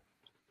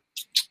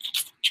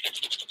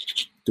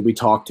Do we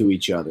talk to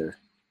each other?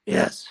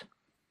 Yes.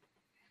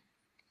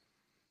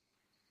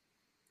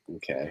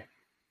 Okay.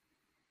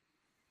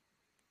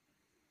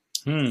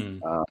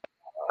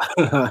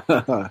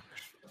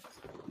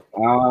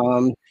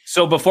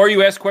 So before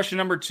you ask question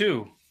number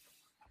 2,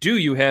 do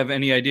you have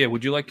any idea?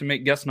 Would you like to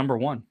make guess number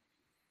 1?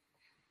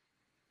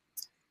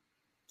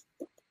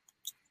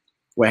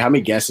 Wait, how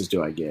many guesses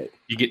do I get?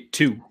 You get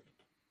 2.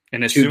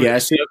 And as 2 soon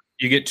guesses?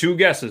 you get 2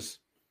 guesses.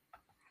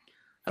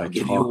 I'll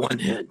give you one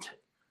hint.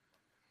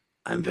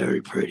 I'm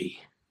very pretty.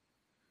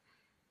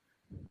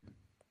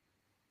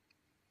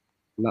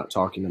 I'm not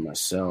talking to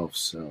myself,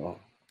 so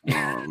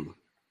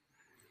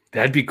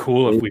That'd be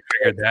cool if we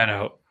figured that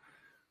out.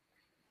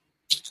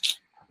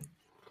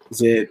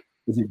 Is it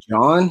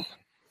John?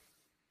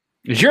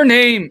 Is your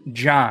name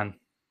John?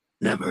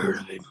 Never heard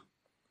of him.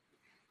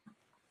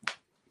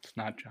 It's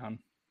not John.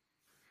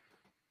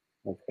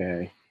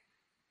 Okay.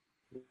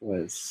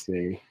 Let's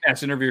see.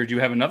 As interviewer, do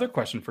you have another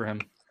question for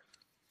him?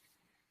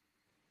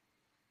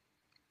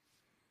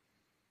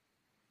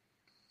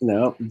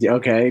 No.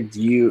 Okay.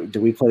 Do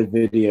we play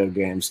video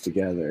games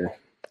together?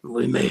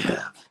 We may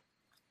have.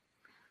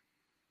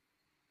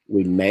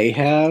 We may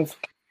have.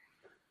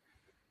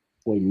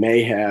 We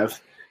may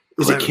have.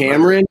 Is it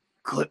Cameron?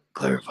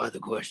 Clarify the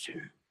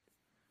question.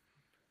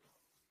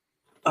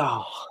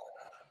 Oh.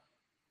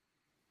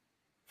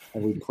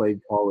 Have we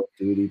played Call of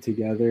Duty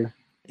together?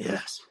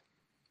 Yes.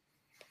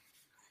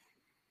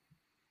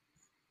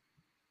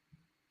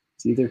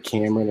 It's either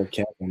Cameron or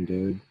Kevin,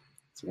 dude.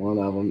 It's one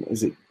of them.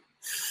 Is it?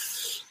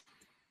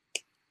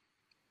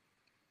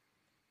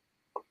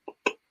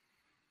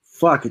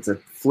 Fuck, it's a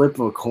flip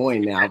of a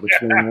coin now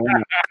between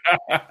one.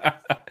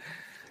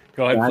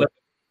 Go ahead, flip.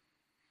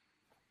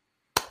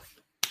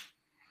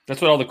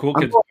 That's what all the cool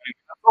kids I'm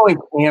going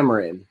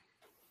Cameron.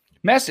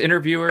 Mass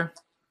interviewer,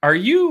 are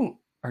you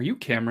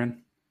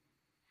Cameron?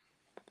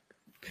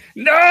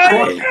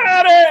 No, you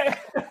got it!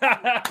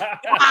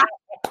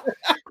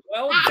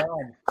 Well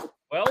done.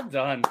 Well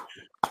done.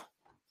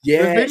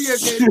 Yes. The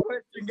video game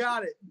question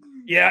got it.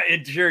 Yeah,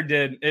 it sure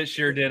did. It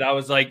sure did. I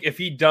was like, if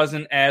he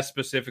doesn't ask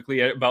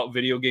specifically about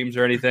video games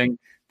or anything,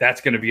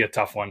 that's going to be a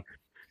tough one.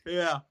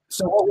 Yeah.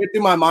 So what went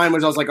through my mind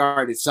was I was like, all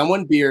right, it's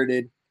someone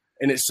bearded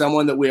and it's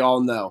someone that we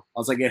all know. I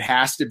was like, it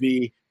had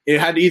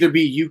to either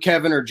be you,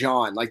 Kevin, or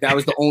John. Like that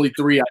was the only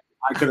 3 I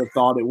could have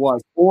thought it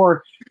was.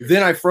 Or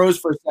then I froze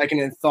for a second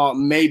and thought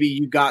maybe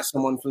you got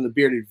someone from the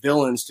Bearded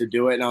Villains to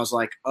do it. And I was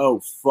like,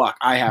 oh, fuck,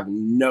 I have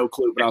no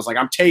clue. But I was like,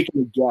 I'm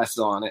taking a guess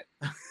on it.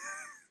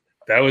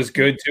 That was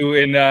good too.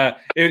 And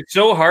it's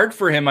so hard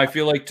for him, I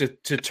feel like, to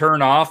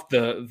turn off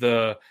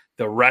the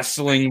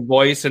wrestling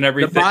voice and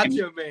everything. The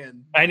Macho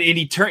Man. And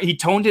he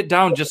toned it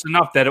down just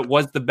enough that it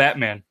was the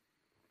Batman.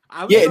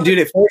 Dude,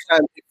 at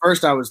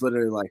first I was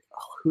literally like,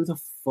 oh, who the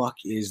fuck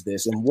is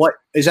this? And what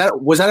is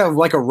that? Was that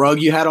like a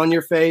rug you had on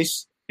your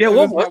face? Yeah, it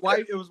what? Was my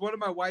wife, it was one of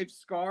my wife's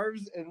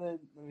scarves, and then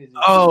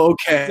oh,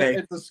 okay,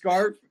 it's a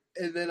scarf,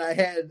 and then I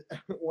had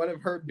one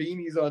of her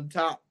beanies on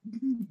top.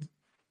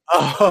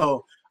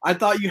 Oh, I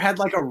thought you had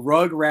like a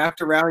rug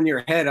wrapped around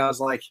your head. I was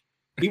like,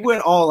 he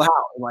went all out.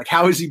 Like,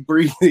 how is he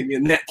breathing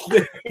in that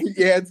thing?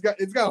 Yeah, it's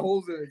got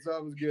holes in it, so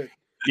it was good.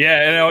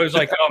 Yeah, and I was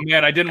like, oh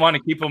man, I didn't want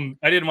to keep him.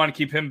 I didn't want to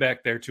keep him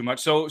back there too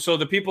much. So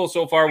the people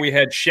so far, we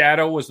had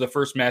Shadow was the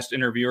first masked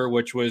interviewer,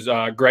 which was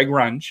Greg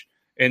Runge,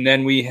 and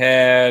then we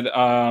had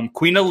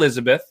Queen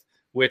Elizabeth,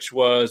 which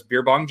was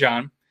Beer Bong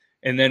John,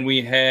 and then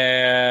we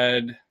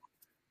had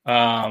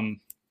Dark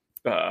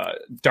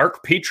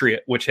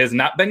Patriot, which has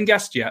not been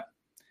guessed yet.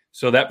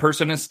 So that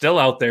person is still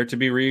out there to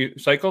be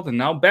recycled, and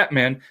now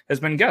Batman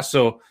has been guessed.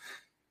 So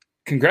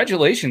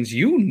congratulations,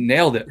 you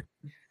nailed it.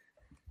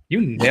 You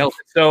nailed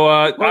it. So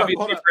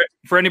obviously,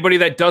 for anybody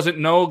that doesn't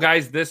know,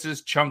 guys, this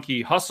is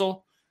Chunky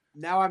Hustle.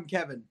 Now I'm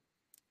Kevin.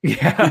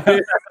 Yeah.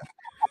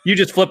 You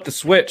just flipped the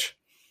switch.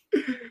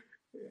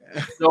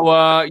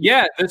 So,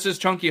 this is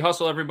Chunky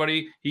Hustle,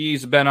 everybody.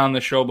 He's been on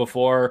the show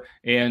before,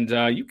 and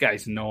you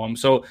guys know him.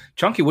 So,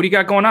 Chunky, what do you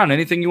got going on?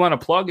 Anything you want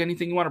to plug?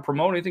 Anything you want to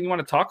promote? Anything you want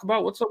to talk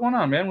about? What's going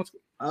on, man?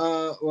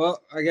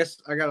 Well, I guess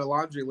I got a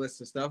laundry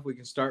list of stuff. We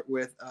can start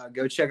with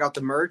go check out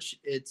the merch.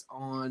 It's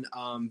on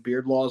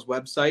Beard Law's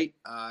website.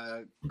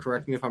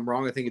 Correct me if I'm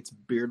wrong. I think it's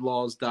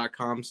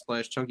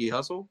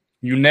beardlaws.com/chunkyhustle.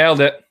 You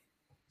nailed it.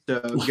 So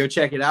go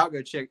check it out.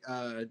 Go check.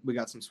 We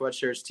got some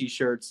sweatshirts,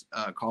 t-shirts,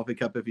 coffee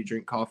cup if you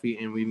drink coffee,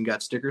 and we even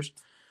got stickers.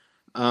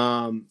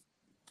 Other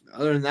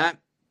than that,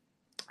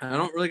 I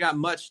don't really got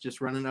much.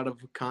 Just running out of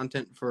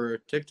content for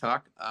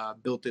TikTok.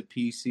 Built It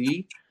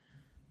PC,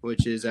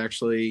 which is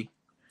actually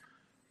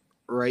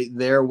right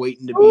there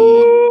waiting to be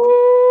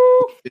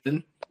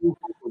good.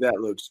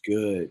 That looks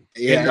good.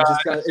 Yeah,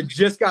 it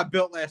just got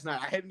built last night.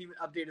 I hadn't even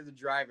updated the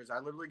drivers. I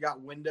literally got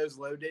Windows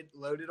loaded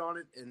on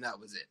it, and that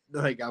was it.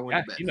 Like I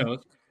went to bed. He knows.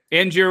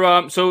 And you're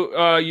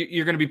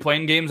you're going to be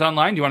playing games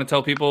online. Do you want to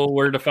tell people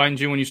where to find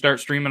you when you start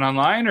streaming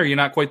online, or are you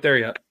not quite there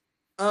yet?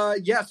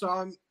 Yeah.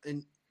 So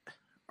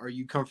are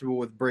you comfortable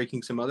with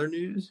breaking some other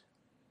news?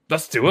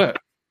 Let's do it.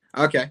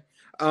 Okay.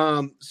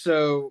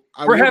 So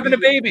we're having a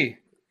baby.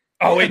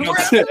 Oh wait, no. We're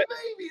having a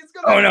baby. It's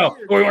gonna Oh be no,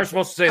 weird. we weren't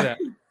supposed to say that.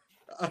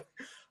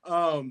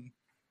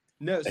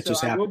 No, That so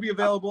just I will happened. be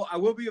available. I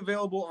will be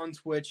available on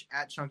Twitch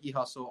at Chunky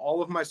Hustle.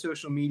 All of my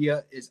social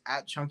media is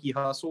at Chunky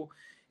Hustle.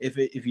 If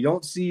you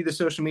don't see the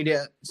social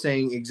media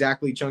saying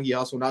exactly Chunky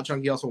Hustle, not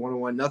Chunky Hustle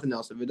 101, nothing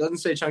else. If it doesn't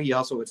say Chunky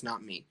Hustle, it's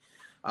not me.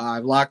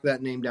 I've locked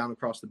that name down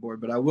across the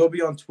board. But I will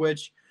be on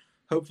Twitch.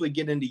 Hopefully,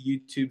 get into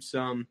YouTube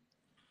some.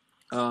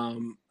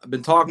 I've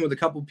been talking with a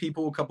couple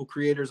people, a couple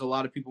creators. A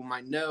lot of people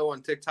might know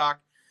on TikTok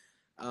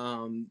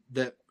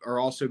that are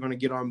also going to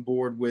get on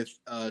board with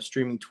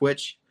streaming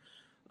Twitch.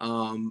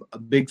 A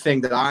big thing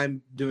that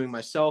I'm doing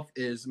myself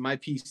is my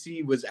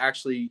PC was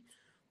actually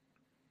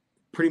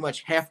pretty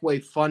much halfway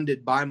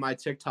funded by my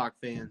TikTok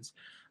fans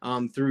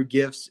through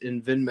gifts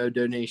and Venmo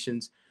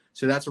donations.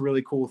 So that's a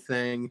really cool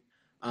thing.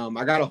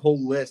 I got a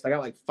whole list. I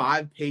got like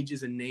 5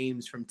 pages of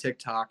names from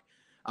TikTok.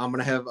 I'm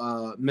going to have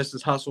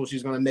Mrs. Hustle.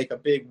 She's going to make a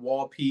big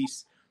wall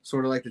piece,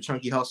 sort of like the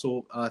Chunky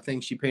Hustle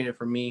thing she painted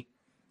for me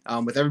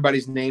with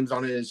everybody's names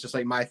on it. It's just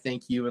like my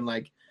thank you and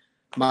like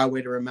my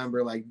way to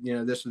remember, like, you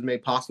know, this was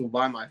made possible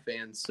by my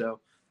fans. So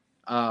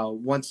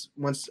once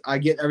I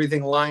get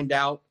everything lined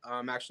out,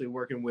 I'm actually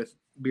working with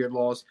Beard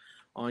Laws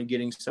on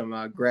getting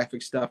some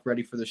graphic stuff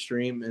ready for the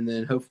stream. And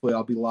then hopefully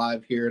I'll be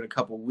live here in a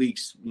couple of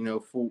weeks, you know,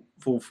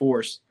 full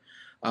force.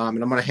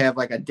 And I'm going to have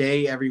like a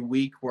day every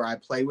week where I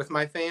play with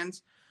my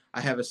fans. I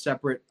have a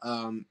separate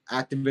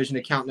Activision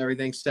account and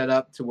everything set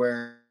up to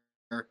where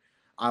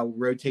I'll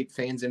rotate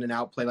fans in and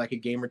out, play like a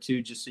game or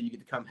two, just so you get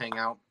to come hang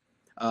out.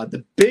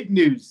 The big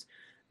news,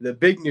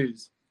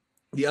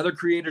 the other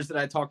creators that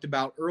I talked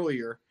about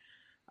earlier,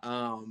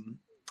 I'm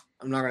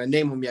not going to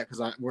name them yet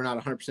because we're not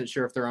 100%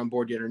 sure if they're on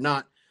board yet or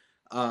not.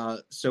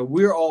 So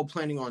we're all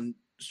planning on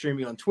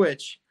streaming on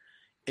Twitch,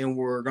 and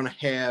we're going to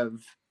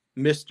have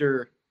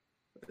Mr.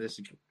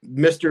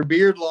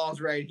 Beard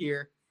Laws right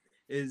here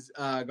is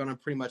going to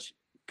pretty much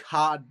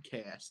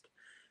codcast.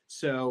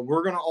 So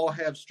we're going to all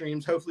have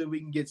streams. Hopefully we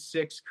can get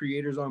 6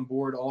 creators on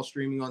board, all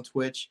streaming on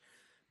Twitch.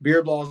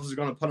 Beard Laws is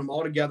going to put them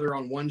all together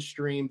on one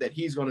stream that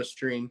he's going to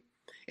stream.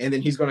 And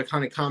then he's going to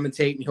kind of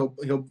commentate, and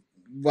he'll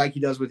like he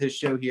does with his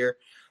show here,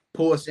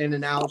 pull us in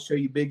and out, show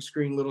you big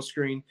screen, little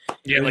screen.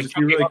 Yeah, It'll like just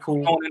be really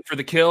cool. Going in for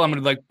the kill. I'm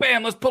gonna like,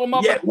 bam, let's pull him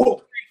up. Yeah,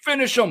 whoa.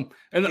 Finish him.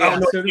 And Yeah,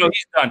 no,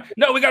 he's done.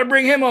 No, we got to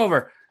bring him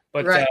over.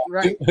 But Right.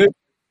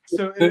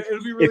 So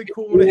it'll be really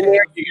cool to have.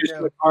 You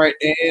know, All right,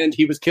 and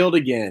he was killed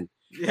again.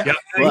 yeah.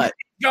 But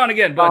he's gone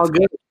again. all But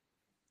good.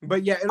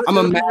 But yeah, I'm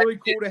it'll be a really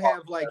cool to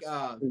have like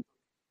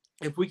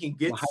if we can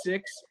get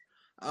 6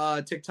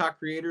 TikTok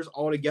creators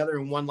all together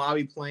in one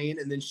lobby playing,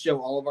 and then show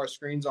all of our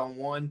screens on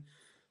one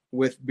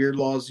with Beard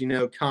Laws, you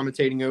know,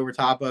 commentating over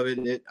top of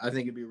it. I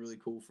think it'd be really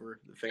cool for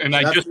the fans. And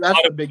I that's just that's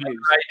thought the of big news.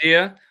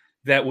 idea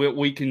that what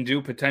we can do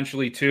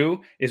potentially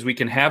too is we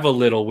can have a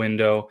little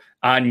window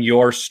on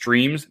your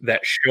streams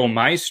that show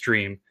my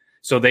stream,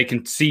 so they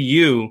can see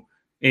you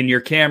in your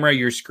camera,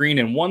 your screen,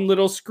 and one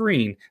little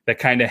screen that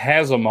kind of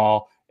has them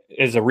all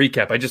as a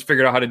recap. I just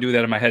figured out how to do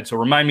that in my head. So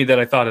remind me that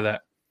I thought of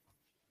that.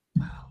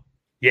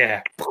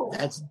 Yeah.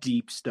 That's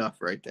deep stuff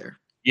right there.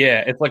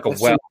 Yeah. It's like a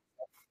That's well.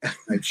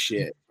 Like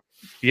shit.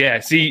 Yeah.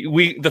 See,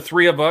 the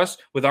 3 of us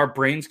with our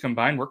brains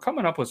combined, we're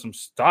coming up with some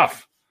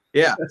stuff.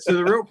 Yeah. So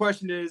the real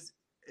question is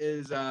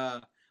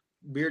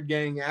Beard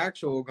Gang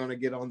Actual going to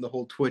get on the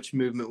whole Twitch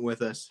movement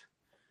with us?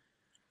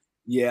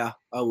 Yeah,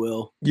 I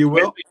will. You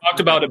will? We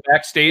talked about it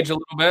backstage a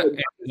little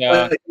bit.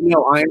 And,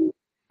 But,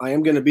 I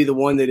am going to be the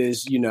one that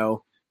is,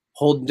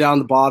 holding down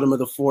the bottom of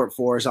the fort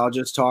for us. I'll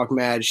just talk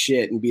mad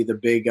shit and be the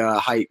big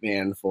hype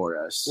man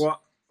for us.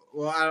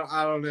 Well,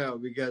 I don't know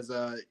because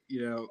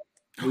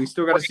we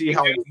still got to see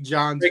how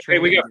John's. hey,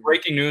 we got training.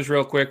 breaking news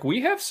real quick. We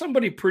have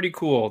somebody pretty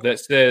cool that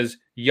says,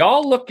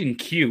 y'all looking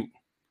cute.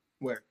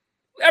 Where?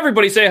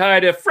 Everybody say hi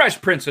to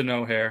Fresh Prince of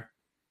No Hair.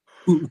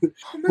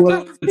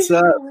 What's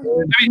up? I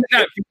mean,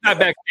 he's not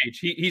backstage.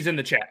 He's in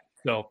the chat.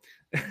 So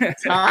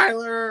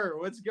Tyler,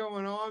 what's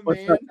going on,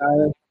 What's man? up,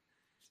 Tyler?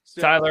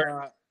 So,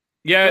 Tyler.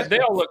 Yeah, they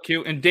all look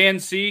cute. And Dan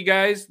C,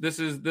 guys, this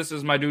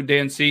is my dude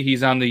Dan C.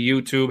 He's on the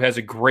YouTube, has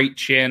a great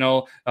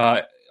channel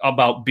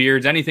about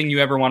beards. Anything you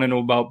ever want to know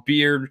about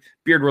beard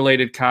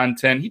related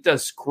content. He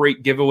does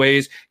great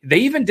giveaways. They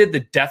even did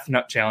the Death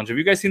Nut Challenge. Have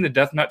you guys seen the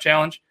Death Nut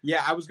Challenge?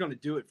 Yeah, I was going to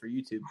do it for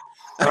YouTube.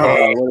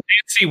 Dan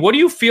C, what do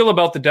you feel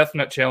about the Death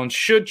Nut Challenge?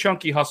 Should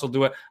Chunky Hustle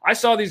do it? I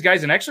saw these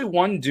guys, and actually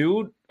one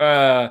dude,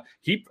 I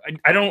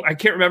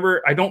can't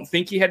remember. I don't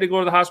think he had to go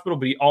to the hospital,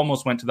 but he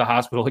almost went to the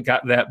hospital. It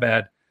got that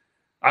bad.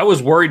 I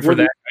was worried for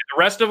that. The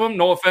rest of them,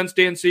 no offense,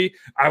 Dan C,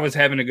 I was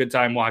having a good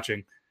time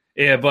watching.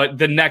 Yeah, but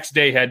the next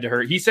day had to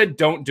hurt. He said,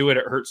 don't do it.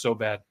 It hurts so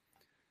bad.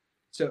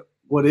 So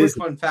What quick is it?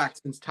 fun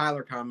fact, since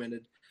Tyler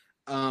commented,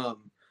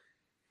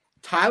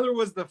 Tyler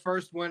was the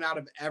first one out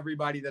of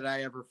everybody that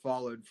I ever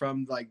followed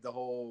from like the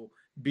whole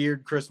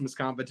beard Christmas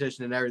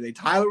competition and everything.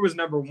 Tyler was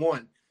number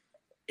 1.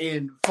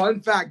 And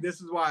fun fact,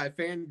 this is why I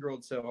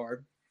fangirled so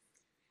hard.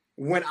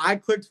 When I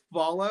clicked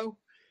follow,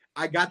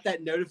 I got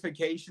that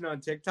notification on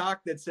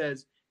TikTok that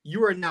says,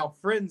 you are now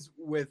friends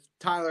with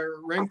Tyler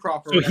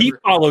Rencroft. So he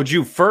followed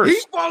you first.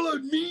 He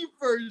followed me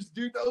first,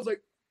 dude. I was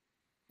like,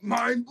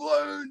 mind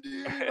blown,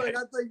 dude. Like,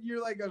 I think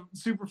you're like a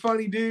super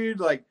funny dude.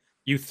 Like,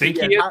 you think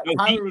so, he is? No,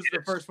 Tyler was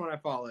the first one I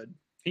followed.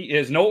 He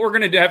is. No, what we're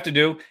going to have to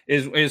do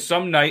is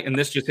some night, and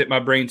this just hit my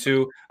brain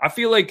too. I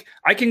feel like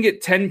I can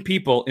get 10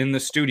 people in the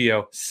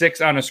studio,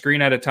 6 on a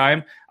screen at a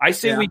time. I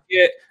say we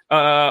get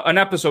an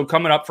episode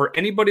coming up for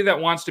anybody that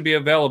wants to be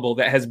available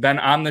that has been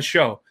on the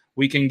show.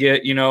 We can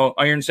get,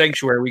 Iron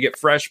Sanctuary. We get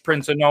Fresh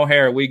Prince of No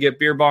Hair. We get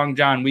Beer Bong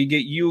John. We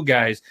get you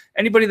guys.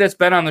 Anybody that's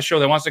been on the show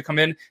that wants to come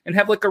in and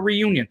have like a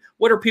reunion.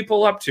 What are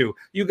people up to?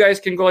 You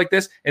guys can go like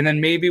this, and then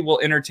maybe we'll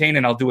entertain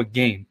and I'll do a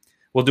game.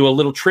 We'll do a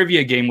little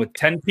trivia game with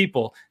 10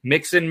 people,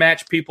 mix and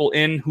match people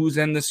in, who's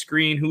in the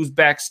screen, who's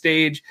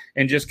backstage,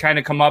 and just kind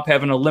of come up,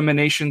 have an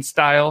elimination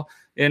style,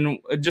 and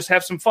just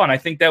have some fun. I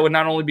think that would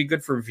not only be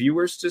good for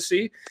viewers to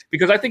see,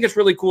 because I think it's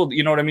really cool.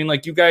 You know what I mean?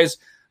 Like, you guys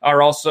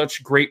are all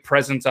such great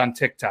presence on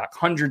TikTok,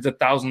 hundreds of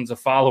thousands of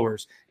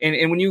followers.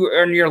 And when you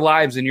earn your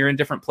lives and you're in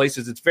different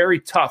places, it's very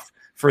tough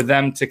for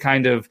them to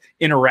kind of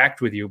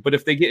interact with you. But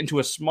if they get into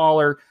a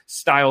smaller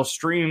style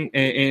stream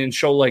and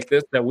show like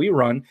this that we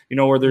run,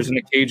 where there's an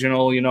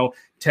occasional,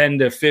 10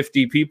 to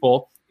 50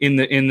 people in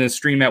the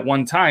stream at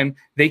one time,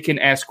 they can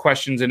ask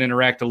questions and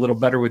interact a little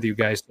better with you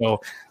guys. So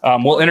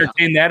we'll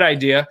entertain that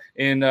idea,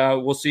 and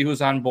we'll see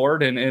who's on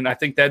board. And I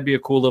think that'd be a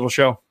cool little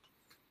show.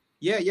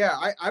 Yeah.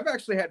 I've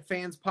actually had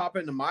fans pop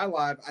into my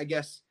live. I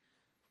guess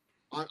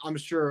I'm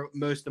sure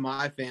most of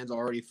my fans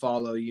already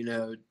follow,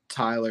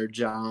 Tyler,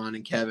 John,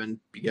 and Kevin,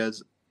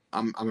 because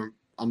I'm a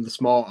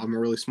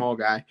really small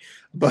guy,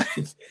 but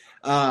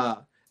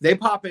they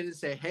pop in and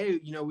say,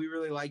 hey, we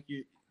really like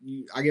you.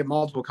 I get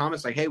multiple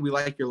comments like, hey, we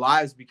like your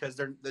lives because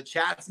the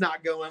chat's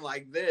not going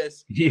like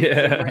this.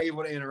 Yeah, we're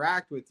able to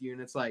interact with you,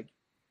 and it's like,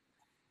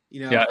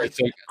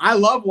 I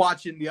love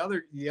watching the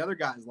other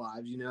guys'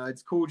 lives.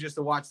 It's cool just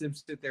to watch them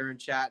sit there and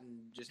chat and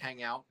just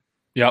hang out.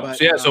 Yeah.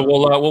 So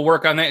we'll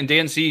work on that. And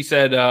Dan C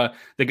said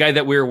the guy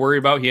that we were worried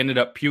about, he ended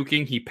up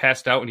puking. He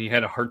passed out and he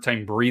had a hard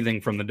time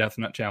breathing from the Death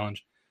Nut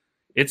Challenge.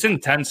 It's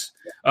intense.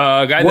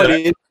 So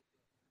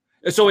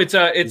it's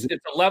a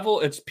level.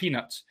 It's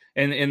peanuts,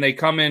 and they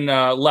come in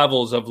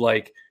levels of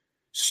like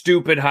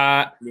stupid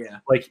hot,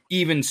 like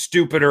even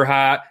stupider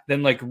hot,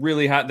 then like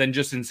really hot, then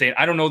just insane.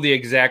 I don't know the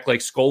exact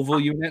like Scoville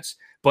units,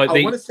 but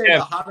I want to say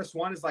the hottest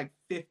one is like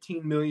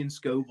 15 million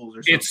Scovilles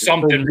or something. It's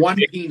something one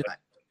peanut.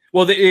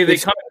 Well, they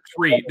come in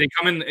 3. They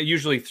come in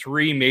usually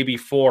 3, maybe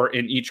 4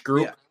 in each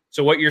group. Yeah.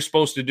 So what you're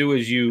supposed to do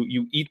is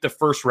you eat the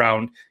first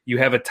round, you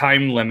have a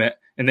time limit,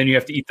 and then you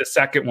have to eat the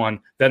second one,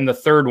 then the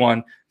third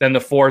one, then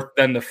the fourth,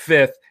 then the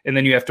fifth, and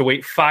then you have to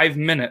wait 5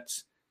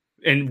 minutes.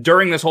 And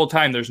during this whole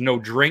time, there's no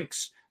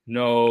drinks,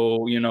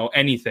 no,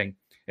 anything.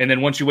 And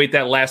then once you wait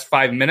that last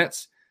 5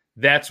 minutes,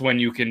 that's when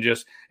you can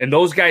and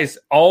those guys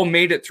all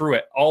made it through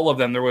it. All of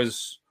them. There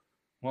was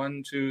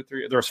 1, 2,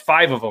 3. There was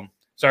 5 of them.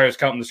 Sorry, I was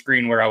counting the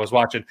screen where I was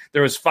watching.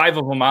 There was 5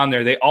 of them on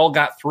there. They all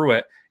got through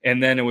it.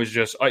 And then it was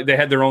just, they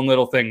had their own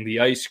little thing.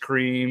 The ice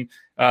cream.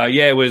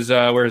 It was,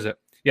 where is it?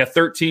 Yeah,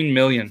 13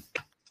 million.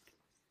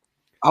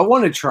 I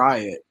want to try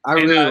it. I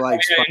really like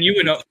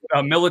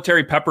and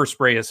military pepper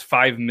spray is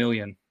 5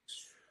 million.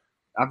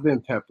 I've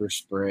been pepper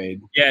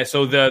sprayed. Yeah,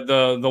 so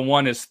the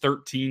one is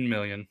 13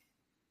 million.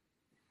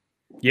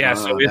 Yeah,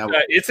 so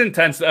it's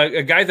intense.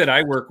 A guy that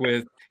I work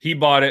with, he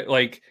bought it,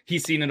 like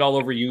he's seen it all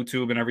over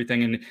YouTube and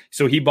everything. And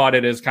so he bought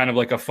it as kind of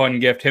like a fun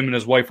gift. Him and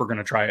his wife were going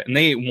to try it. And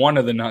they ate one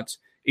of the nuts,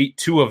 ate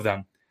 2 of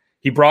them.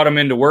 He brought them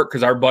into work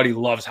because our buddy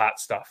loves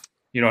hot stuff.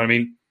 You know what I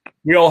mean?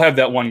 We all have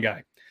that one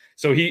guy.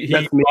 So he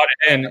brought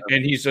it in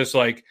and he's just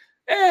like,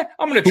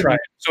 I'm going to try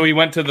it. So he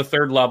went to the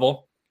 3rd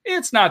level.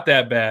 It's not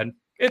that bad.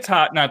 It's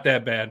hot, not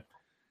that bad.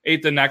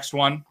 Ate the next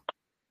one.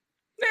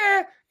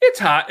 It's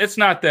hot. It's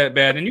not that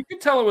bad. And you could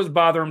tell it was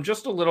bothering him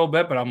just a little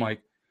bit, but I'm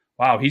like,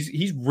 wow,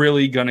 he's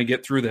really going to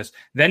get through this.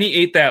 Then he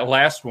ate that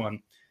last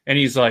one, and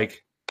he's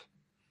like,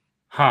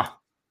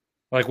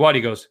 like what?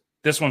 He goes,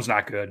 this one's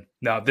not good.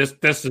 No, this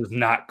is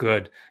not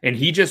good. And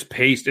he just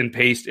paced and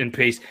paced and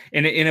paced.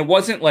 And it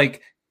wasn't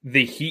like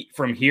the heat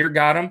from here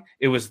got him.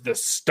 It was the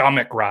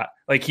stomach rot.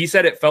 Like he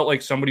said, it felt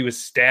like somebody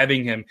was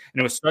stabbing him, and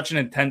it was such an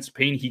intense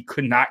pain he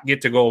could not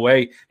get to go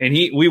away. And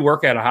we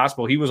work at a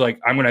hospital. He was like,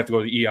 I'm going to have to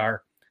go to the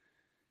ER.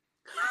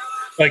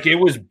 Like it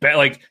was bad.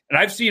 Like, and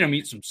I've seen him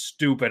eat some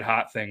stupid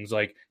hot things,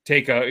 like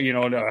take one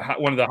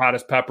of the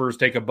hottest peppers,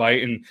 take a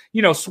bite and,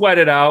 sweat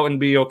it out and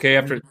be okay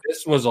after.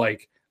 This was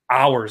like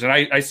hours. And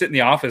I sit in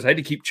the office. I had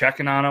to keep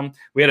checking on him.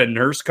 We had a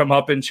nurse come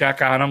up and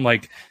check on him.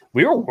 Like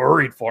we were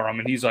worried for him.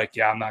 And he's like,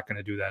 yeah, I'm not going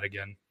to do that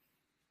again.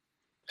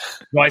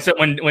 So I said,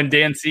 when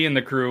Dan C and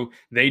the crew,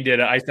 they did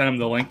it, I sent him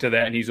the link to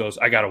that. And he goes,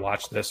 I got to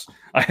watch this.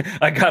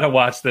 I got to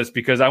watch this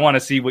because I want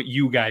to see what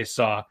you guys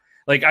saw.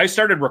 Like I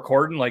started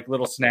recording like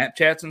little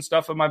Snapchats and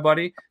stuff with my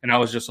buddy, and I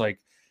was just like,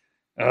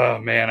 "Oh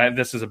man,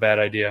 this is a bad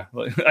idea."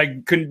 I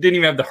didn't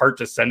even have the heart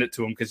to send it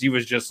to him because he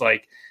was just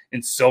like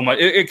in so much.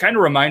 It kind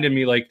of reminded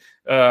me like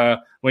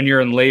when you're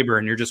in labor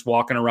and you're just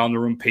walking around the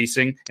room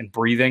pacing and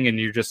breathing, and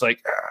you're just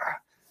like,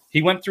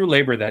 He went through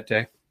labor that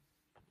day.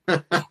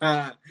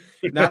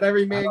 Not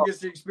every man gets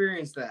to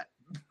experience that.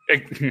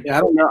 Yeah,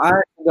 I don't know. I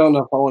don't know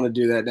if I want to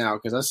do that now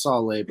because I saw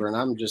labor and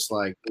I'm just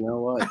like, you know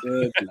what,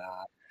 dude?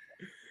 Nah.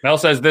 Mel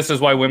says this is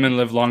why women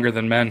live longer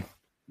than men.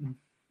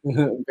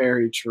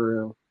 Very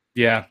true.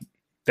 Yeah,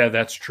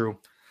 that's true.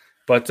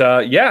 But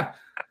yeah.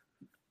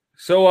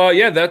 So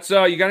yeah, that's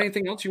you got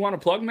anything else you want to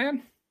plug,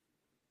 man?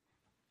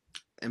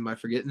 Am I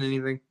forgetting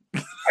anything?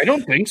 I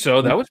don't think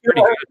so. That was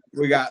pretty good.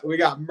 We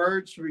got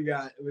merch. We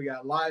got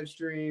live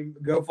stream.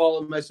 Go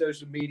follow my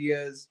social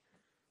medias.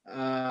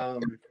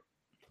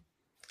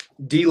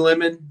 D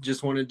Lemon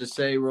just wanted to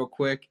say real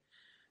quick.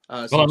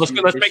 Hold on, let's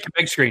make a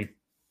big screen.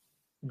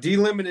 D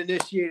Lemon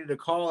initiated a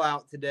call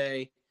out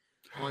today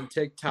on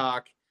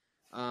TikTok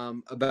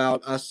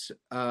about us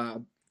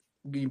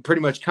pretty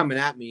much coming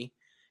at me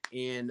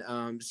and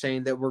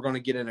saying that we're going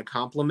to get in a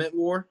compliment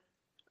war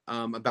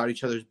about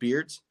each other's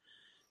beards.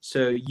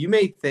 So you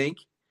may think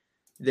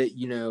that,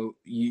 you know,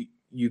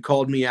 you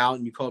called me out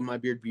and you called my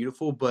beard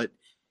beautiful, but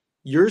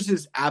yours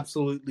is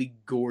absolutely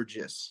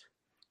gorgeous.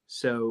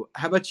 So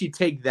how about you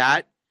take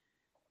that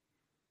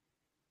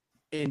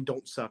and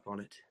don't suck on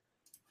it?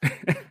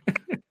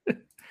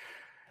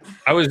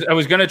 I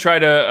was gonna try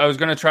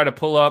to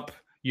pull up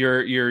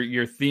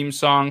your theme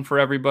song for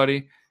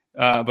everybody,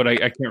 but I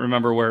can't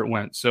remember where it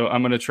went. So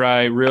I'm gonna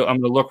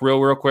look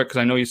real quick because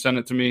I know you sent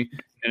it to me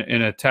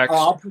in a text.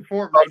 I'll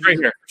perform it's right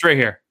here. It's right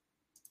here.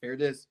 Here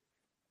it is.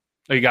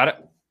 Oh, you got it?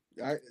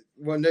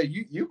 Well, no,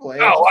 you play.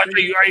 Oh,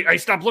 I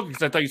stopped looking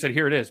because I thought you said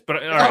here it is.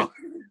 But all right,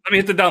 let me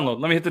hit the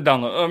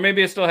download. Or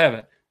maybe I still have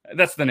it.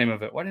 That's the name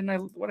of it. What did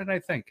I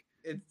think?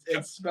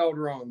 It's spelled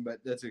wrong, but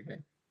that's okay.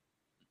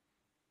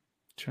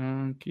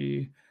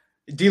 Chunky.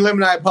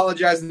 D-Lemon, I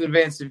apologize in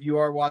advance if you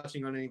are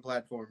watching on any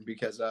platform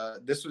because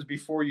this was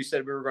before you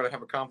said we were going to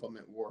have a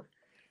compliment war.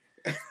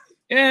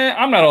 Yeah,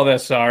 I'm not all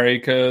that sorry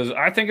because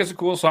I think it's a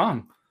cool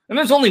song. And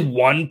there's only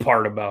one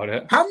part about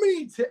it. How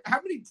many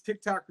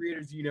TikTok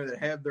creators do you know that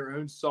have their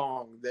own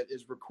song that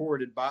is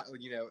recorded by,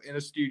 you know, in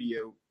a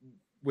studio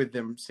with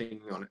them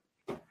singing on it?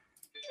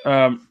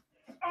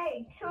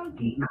 Hey,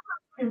 Chunky.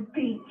 I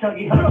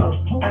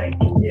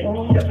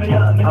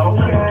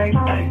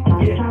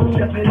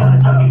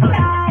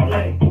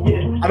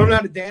don't know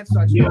how to dance,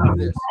 so I just do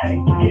this.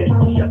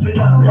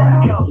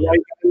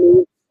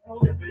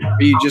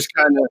 You just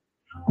kind of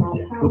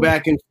go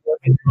back and forth.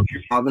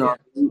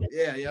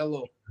 Yeah, a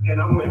little.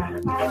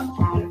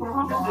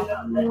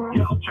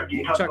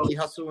 Chucky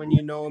hustle, and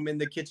you know I'm in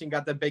the kitchen,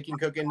 got the bacon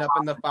cooking up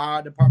in the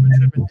fire department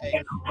tripping,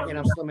 hey, and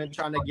I'm slimming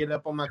trying to get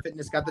up on my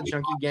fitness, got the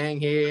chunky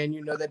gang here, and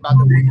you know they about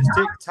to win this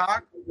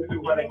TikTok.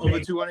 Over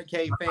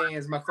 200K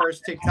fans. My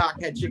first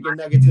TikTok had chicken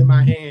nuggets in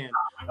my hand.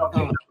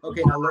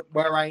 Okay, now look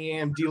where I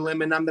am. D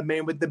Lemon, I'm the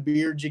man with the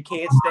beard you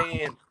can't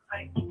stand.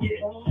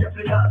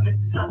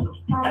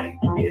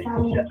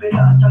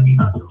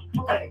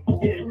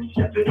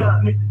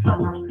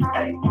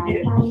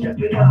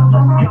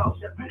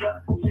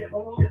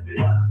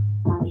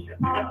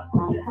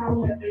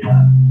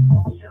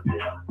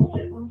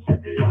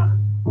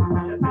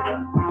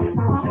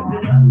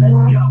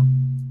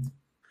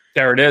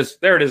 There it is,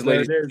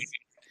 ladies.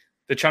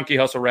 The Chunky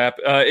Hustle rap.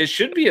 It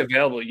should be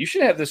available. You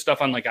should have this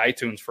stuff on like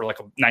iTunes for like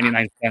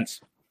 99 cents.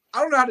 I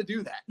don't know how to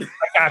do that. I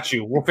got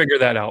you. We'll figure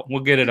that out.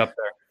 We'll get it up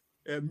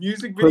there. A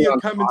music video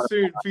coming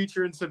soon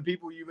featuring some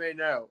people you may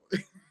know.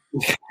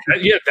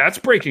 Yeah, that's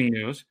breaking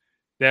news.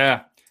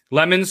 Yeah.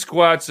 Lemon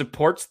Squad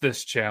supports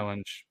this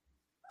challenge.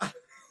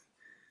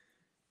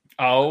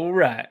 All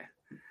right.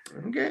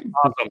 Okay.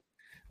 Awesome.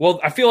 Well,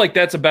 I feel like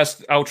that's the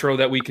best outro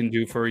that we can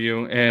do for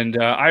you. And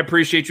I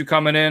appreciate you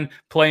coming in,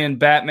 playing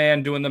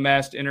Batman, doing the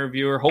Masked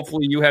Interviewer.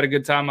 Hopefully you had a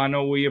good time. I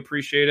know we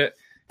appreciate it.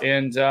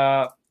 And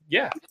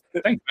yeah,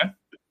 thanks, man.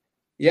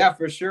 Yeah,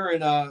 for sure.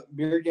 And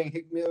Beard Gang,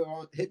 hit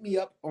me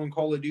up on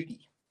Call of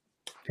Duty.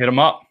 Hit them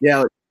up.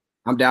 Yeah,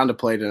 I'm down to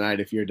play tonight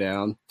if you're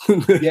down.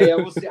 yeah,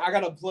 we'll see. I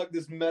gotta plug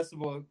this mess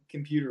of a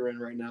computer in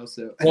right now.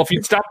 So, well, if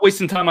you'd stop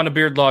wasting time on the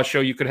Beard Law show,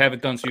 you could have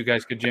it done so you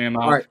guys could jam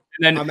out. All right,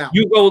 and then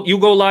you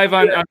go live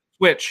on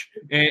Twitch,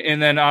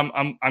 and then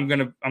I'm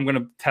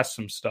gonna test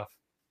some stuff.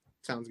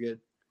 Sounds good.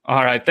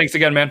 All right, thanks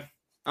again, man.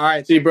 All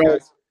right, see you, bro.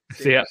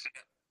 See ya.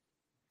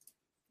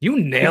 You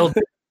nailed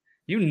it.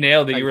 You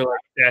nailed it. You were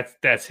like,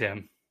 that's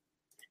him.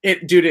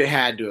 It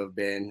had to have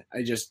been.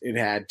 It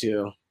had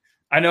to.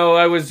 I know.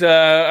 I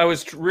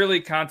was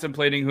really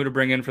contemplating who to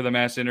bring in for the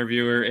Masked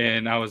Interviewer,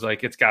 and I was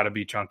like, it's got to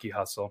be Chunky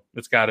Hustle.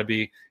 It's got to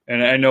be.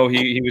 And I know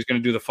he was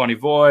going to do the funny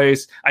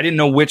voice. I didn't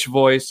know which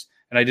voice,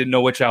 and I didn't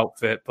know which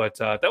outfit, but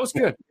that was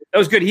good. That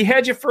was good. He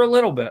had you for a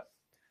little bit.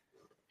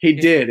 He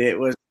did. It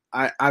was.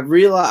 I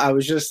realized I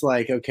was just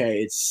like,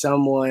 okay, it's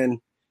someone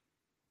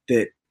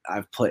that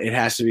I've played. It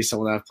has to be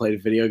someone I've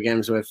played video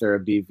games with or a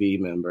BV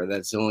member.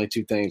 That's the only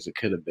two things it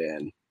could have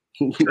been.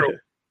 True.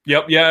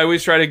 Yep. Yeah. I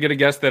always try to get a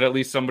guest that at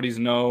least somebody's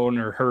known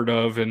or heard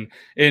of. And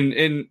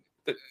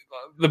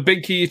the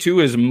big key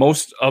too is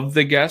most of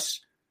the guests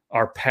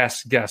are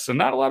past guests. And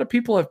not a lot of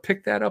people have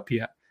picked that up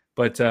yet.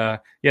 But yeah,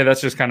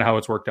 that's just kind of how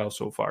it's worked out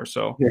so far.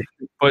 So,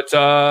 but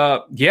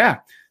yeah.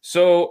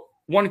 So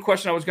one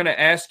question I was going to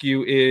ask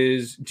you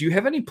is, do you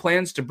have any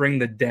plans to bring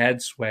the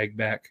dad swag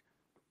back?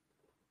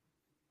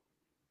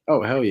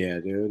 Oh, hell yeah,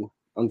 dude.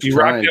 I'm You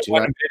trying rocked it to.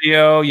 one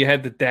video. You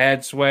had the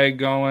dad swag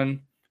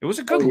going. It was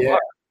a good yeah.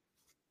 look.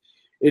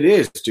 It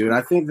is, dude.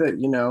 I think that,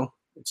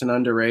 it's an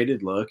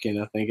underrated look,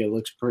 and I think it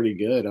looks pretty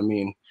good. I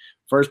mean,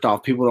 first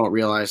off, people don't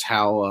realize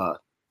how,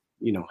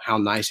 how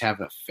nice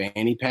having a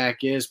fanny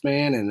pack is,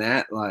 man. And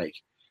that, like,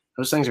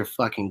 those things are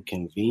fucking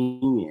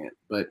convenient.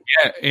 But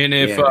yeah, and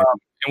if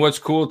and what's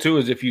cool too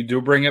is if you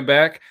do bring it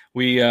back,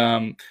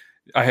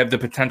 I have the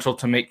potential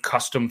to make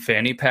custom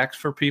fanny packs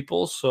for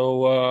people.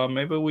 So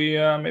maybe we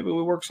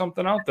work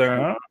something out there.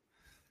 Huh?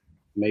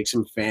 Make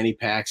some fanny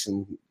packs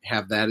and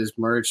have that as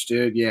merch,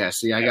 dude. Yeah.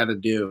 See, I got to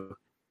do.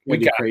 We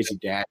got crazy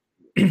dad.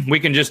 we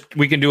can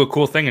do a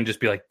cool thing and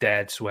just be like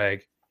dad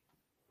swag.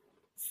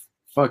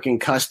 Fucking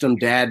custom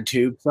dad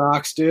tube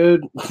socks,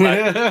 dude.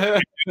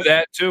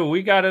 That too.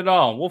 We got it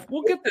all.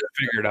 We'll get this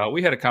figured out.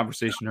 We had a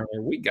conversation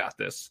earlier. We got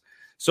this.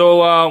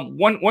 So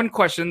one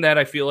question that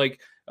I feel like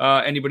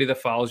anybody that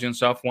follows you and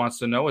stuff wants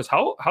to know is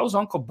how's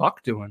Uncle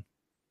Buck doing?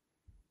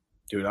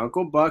 Dude,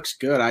 Uncle Buck's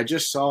good. I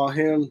just saw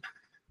him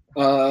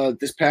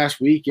this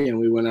past weekend.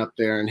 We went up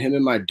there and him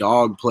and my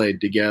dog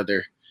played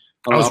together.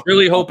 I was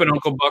really hoping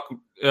Uncle Buck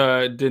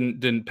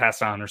didn't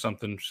pass on or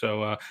something.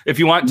 So if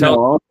you want to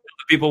tell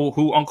the people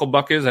who Uncle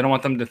Buck is, I don't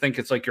want them to think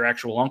it's like your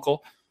actual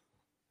uncle.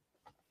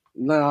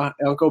 No,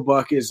 Uncle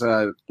Buck is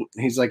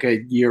he's like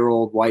a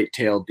year-old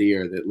white-tailed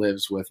deer that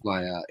lives with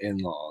my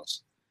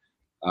in-laws.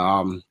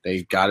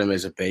 They got him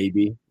as a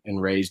baby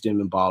and raised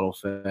him and bottle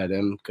fed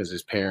him because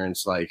his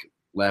parents like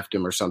left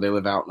him or something. They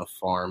live out in a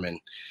farm in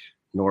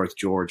North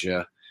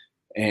Georgia,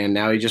 and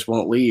now he just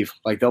won't leave.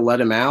 Like they'll let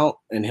him out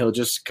and he'll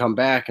just come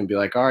back and be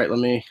like, all right, let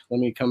me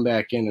come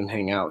back in and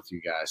hang out with you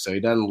guys. So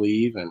he doesn't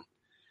leave, and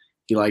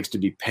he likes to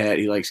be pet.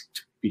 He likes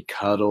to be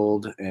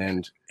cuddled,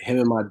 and him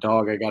and my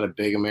dog, I got a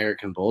big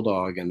American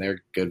bulldog, and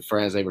they're good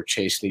friends. They were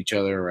chasing each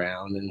other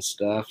around and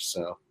stuff.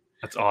 So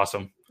that's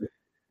awesome.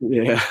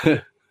 Yeah.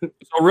 So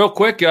real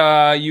quick,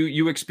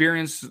 you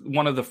experienced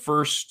one of the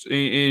first,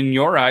 in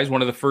your eyes,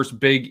 one of the first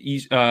big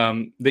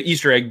the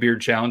Easter egg beard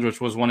challenge, which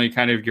was one of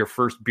kind of your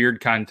first beard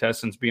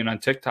contests since being on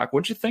TikTok.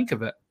 What'd you think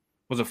of it?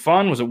 Was it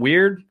fun? Was it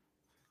weird?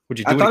 Would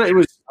you do I thought it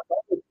was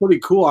pretty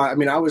cool. I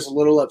mean, I was a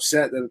little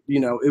upset that,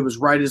 it was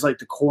right as like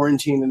the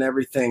quarantine and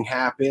everything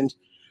happened.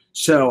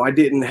 So I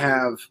didn't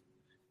have,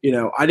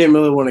 I didn't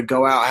really want to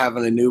go out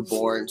having a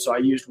newborn. So I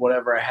used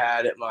whatever I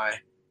had at my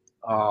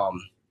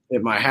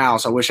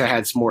house. I wish I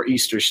had some more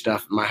Easter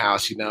stuff in my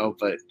house,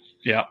 but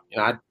yeah,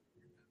 I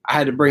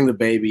had to bring the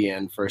baby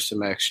in for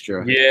some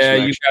extra. Yeah,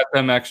 you got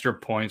them extra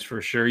points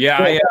for sure.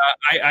 Yeah,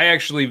 I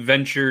actually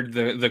ventured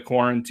the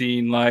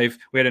quarantine life.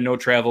 We had a no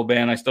travel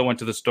ban. I still went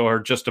to the store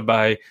just to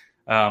buy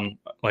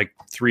like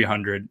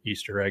 300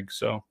 Easter eggs.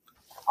 So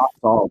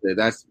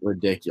that's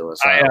ridiculous.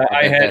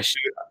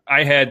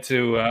 I had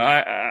to.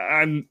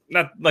 I'm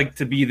not like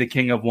to be the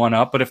king of one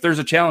up, but if there's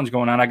a challenge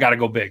going on, I got to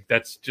go big.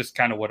 That's just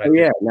kind of what I do.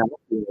 Yeah.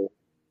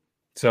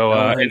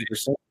 So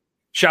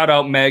shout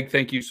out Meg.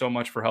 Thank you so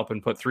much for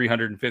helping put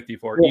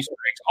 354 Easter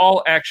eggs,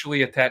 all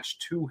actually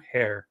attached to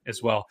hair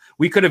as well.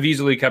 We could have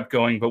easily kept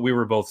going, but we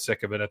were both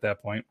sick of it at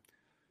that point.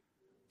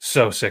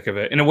 So sick of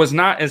it. And it was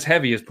not as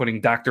heavy as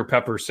putting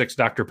 6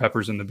 Dr.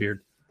 Peppers in the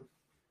beard.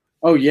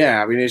 Oh,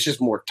 yeah. I mean, it's just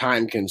more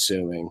time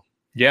consuming.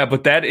 Yeah,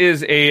 but that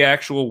is a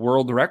actual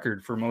world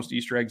record for most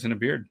Easter eggs in a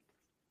beard.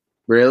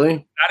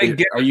 Really?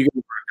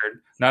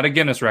 Not a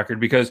Guinness record,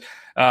 because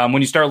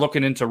when you start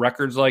looking into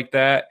records like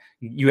that,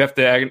 you have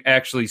to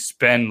actually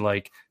spend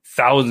like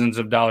thousands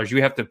of dollars.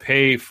 You have to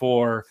pay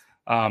for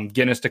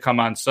Guinness to come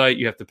on site.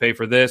 You have to pay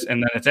for this.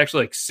 And then it's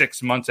actually like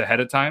 6 months ahead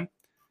of time.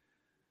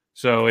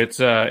 So it's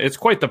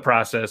quite the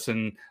process.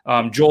 And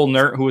Joel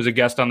Nert, who was a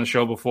guest on the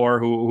show before,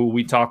 who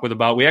we talk with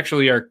about, we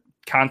actually are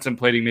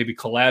contemplating maybe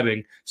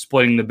collabing,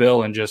 splitting the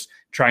bill, and just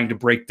trying to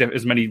break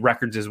as many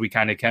records as we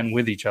kind of can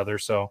with each other.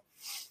 So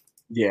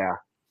yeah,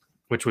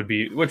 which would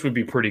be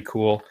pretty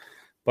cool.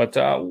 But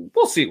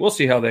we'll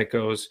see how that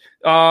goes.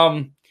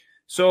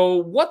 So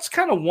what's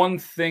kind of one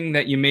thing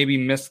that you maybe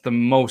missed the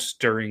most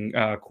during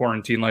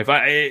quarantine life?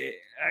 I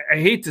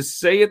hate to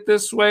say it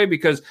this way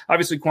because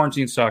obviously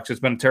quarantine sucks. It's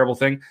been a terrible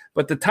thing,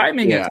 but the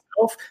timing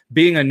itself,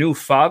 being a new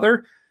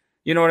father,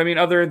 you know what I mean?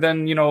 Other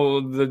than,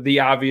 the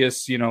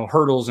obvious,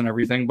 hurdles and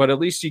everything, but at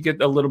least you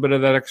get a little bit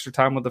of that extra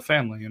time with the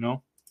family,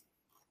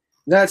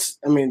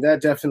 that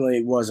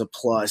definitely was a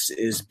plus,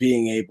 is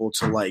being able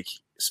to like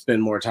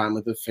spend more time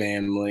with the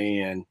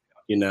family and,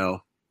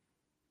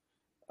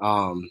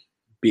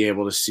 be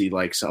able to see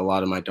like a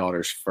lot of my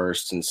daughter's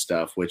firsts and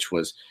stuff, which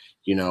was,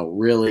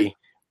 really,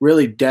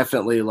 really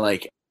definitely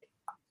like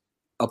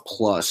a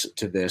plus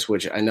to this,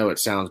 which I know it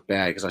sounds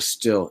bad because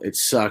it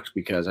sucked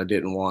because I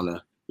didn't want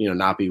to,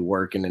 not be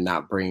working and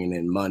not bringing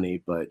in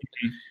money, but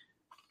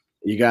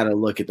you got to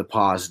look at the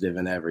positive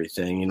and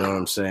everything. You know what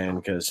I'm saying?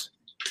 Because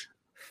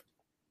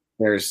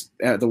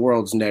the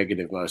world's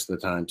negative most of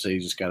the time. So you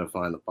just got to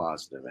find the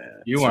positive,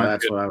 man.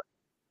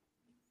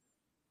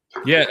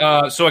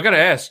 So I got to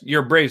ask,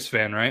 you're a Braves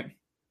fan, right?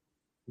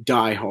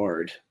 Die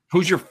hard.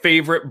 Who's your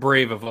favorite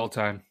Brave of all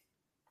time?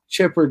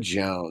 Chipper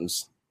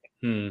Jones.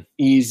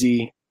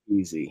 Easy.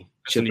 That's an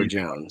Chipper easy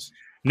Jones.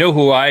 Know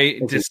who I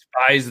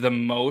despise the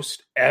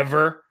most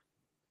ever?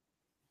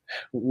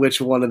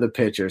 Which one of the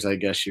pitchers, I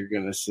guess you're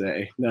going to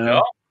say?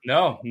 No.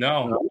 Know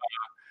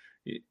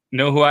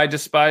who I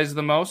despise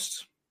the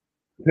most?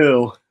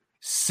 Who?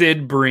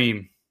 Sid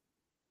Bream.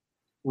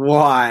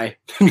 Why?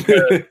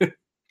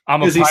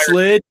 I'm a Because he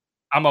slid?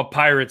 I'm a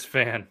Pirates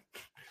fan.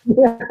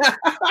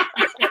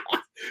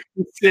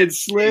 Sid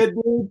slid,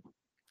 dude.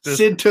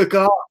 Sid took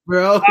off,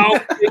 bro. How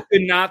they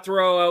could not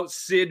throw out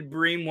Sid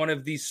Bream, one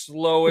of the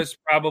slowest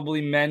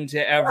probably men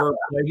to ever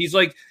play. He's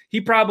like, he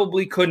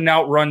probably couldn't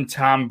outrun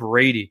Tom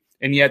Brady,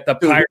 and yet the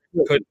Pirates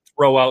couldn't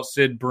throw out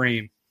Sid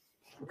Bream.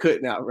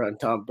 Couldn't outrun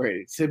Tom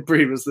Brady. Sid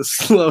Bream was the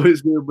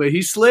slowest dude, but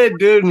he slid,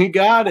 dude, and he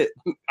got it.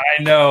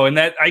 I know, and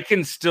that I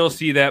can still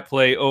see that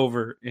play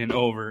over and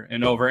over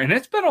and over. And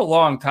it's been a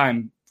long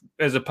time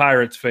as a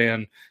Pirates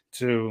fan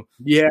too.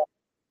 Yeah.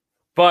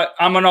 But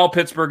I'm an all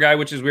Pittsburgh guy,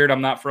 which is weird.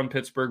 I'm not from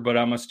Pittsburgh, but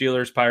I'm a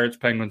Steelers, Pirates,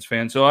 Penguins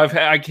fan. So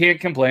I can't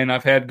complain.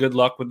 I've had good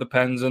luck with the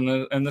Pens and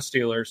the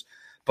Steelers.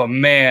 But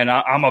man,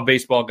 I'm a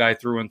baseball guy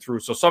through and through.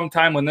 So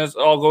sometime when this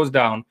all goes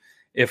down,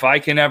 if I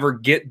can ever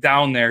get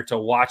down there to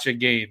watch a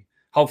game,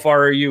 how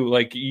far are you?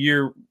 Like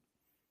you're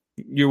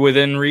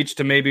within reach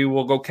to maybe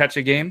we'll go catch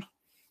a game?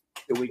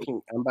 I'm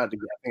about to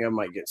get. I think I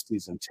might get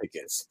season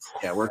tickets.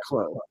 Yeah, we're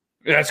close.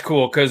 That's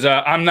cool because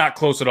I'm not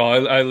close at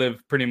all. I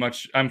live pretty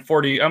much. I'm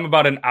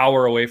about an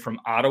hour away from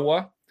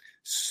Ottawa.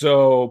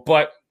 So,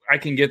 but I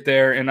can get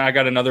there, and I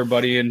got another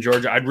buddy in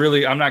Georgia. I'm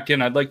not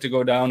kidding. I'd like to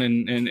go down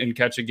and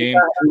catch a game.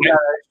 We got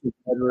a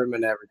bedroom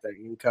and everything.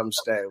 You can come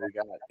stay.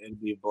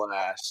 It'd be a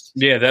blast.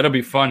 Yeah, that'll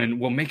be fun, and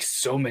we'll make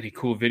so many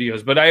cool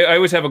videos. But I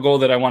always have a goal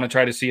that I want to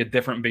try to see a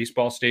different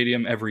baseball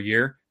stadium every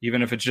year,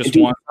 even if it's just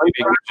one.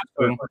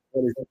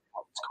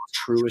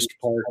 Truist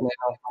Park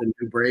now, the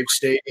new Brave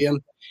Stadium.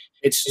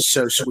 It's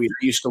so sweet.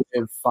 I used to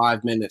live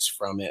 5 minutes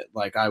from it.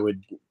 Like I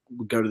would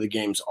go to the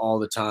games all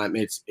the time.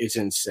 It's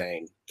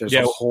insane. There's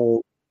a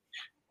whole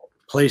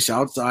place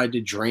outside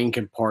to drink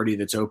and party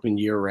that's open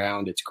year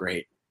round. It's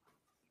great.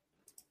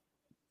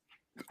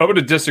 I'm going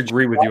to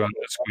disagree with you on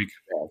this week.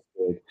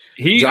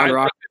 John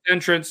Rocker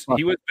entrance,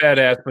 he was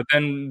badass, but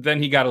then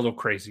he got a little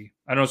crazy.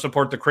 I don't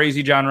support the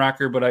crazy John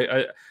Rocker,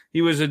 but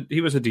he was a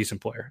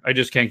decent player. I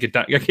just can't get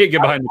down. I can't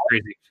get behind the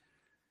crazy.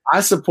 I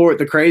support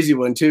the crazy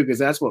one too because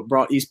that's what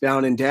brought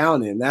Eastbound and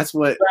Down in. That's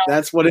what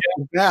it's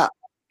about.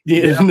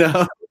 You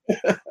know.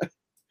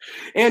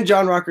 And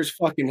John Rocker's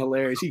fucking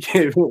hilarious. He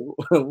gave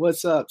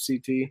what's up,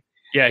 CT?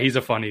 Yeah, he's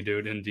a funny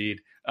dude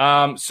indeed.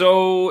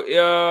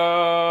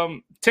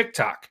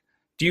 TikTok.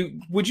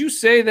 Would you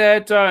say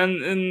that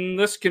and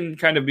this can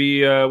kind of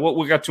be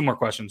we got two more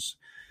questions.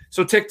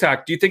 So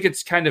TikTok, do you think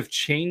it's kind of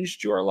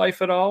changed your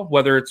life at all?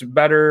 Whether it's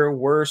better,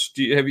 worse?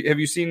 Have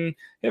you seen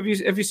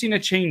a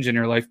change in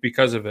your life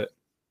because of it?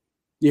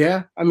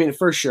 Yeah, I mean,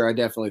 for sure, I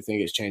definitely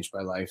think it's changed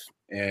my life,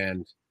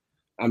 and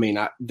I mean,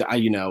 I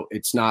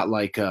it's not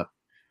like a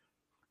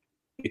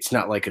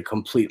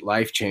complete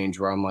life change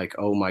where I'm like,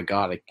 oh my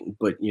god,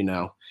 but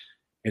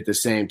at the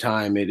same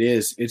time,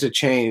 it's a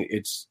change.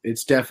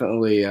 It's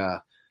definitely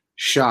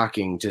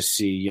shocking to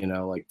see,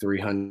 like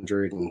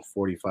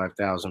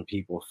 345,000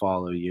 people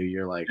follow you.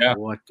 You're like,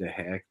 what the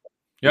heck?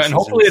 Yeah, and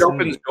hopefully it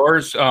opens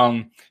doors.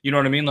 You know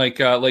what I mean? Like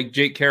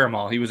Jake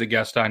Caramal, he was a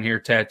guest on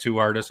here, tattoo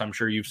artist. I'm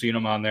sure you've seen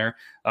him on there.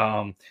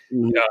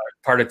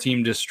 Part of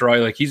Team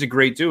Destroy. Like he's a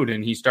great dude,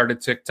 and he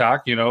started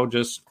TikTok,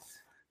 just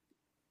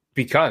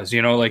because,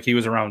 like he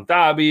was around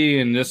Dobby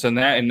and this and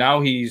that, and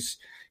now he's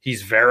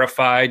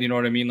verified, you know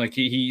what I mean? Like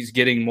he's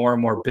getting more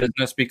and more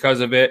business because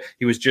of it.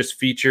 He was just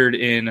featured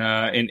in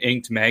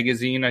Inked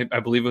magazine, I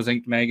believe it was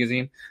Inked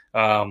magazine.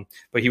 But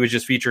he was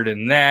just featured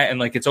in that,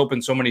 and like it's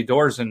opened so many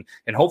doors, and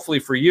hopefully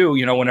for you,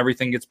 when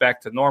everything gets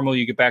back to normal,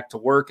 you get back to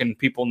work and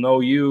people know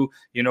you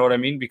know what I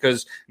mean?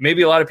 Because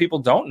maybe a lot of people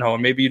don't know,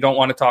 and maybe you don't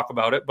want to talk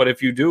about it, but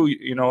if you do,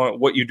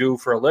 what you do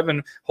for a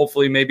living,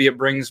 hopefully maybe it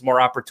brings more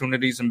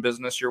opportunities and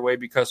business your way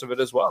because of it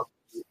as well.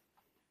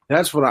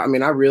 That's what I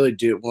mean. I really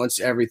do. Once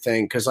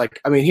everything, because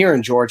here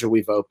in Georgia,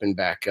 we've opened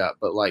back up,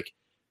 but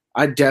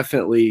I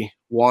definitely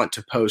want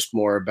to post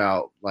more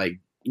about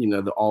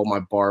all my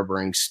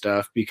barbering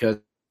stuff because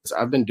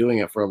I've been doing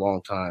it for a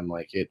long time.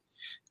 It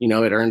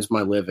earns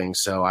my living.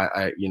 So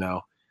I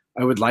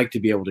would like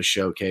to be able to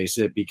showcase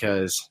it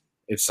because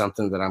it's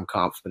something that I'm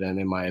confident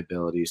in my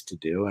abilities to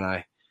do. And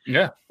I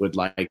would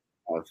like,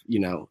 I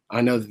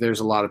know that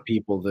there's a lot of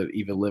people that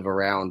even live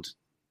around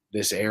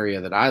this area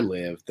that I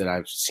live that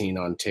I've seen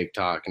on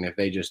TikTok. And if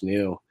they just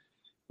knew,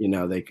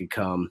 they could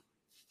come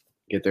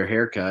get their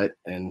hair cut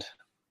and.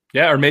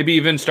 Yeah. Or maybe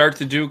even start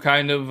to do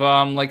kind of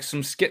like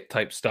some skit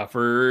type stuff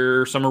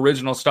or some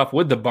original stuff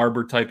with the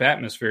barber type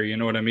atmosphere. You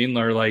know what I mean?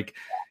 Or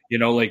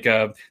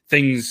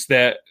things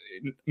that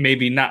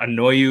maybe not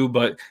annoy you,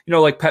 but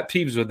like pet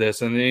peeves with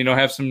this and,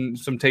 have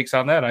some takes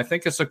on that. I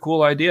think it's a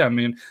cool idea. I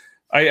mean,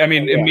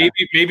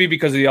 maybe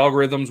because of the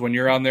algorithms when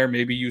you're on there,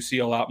 maybe you see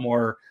a lot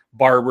more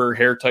barber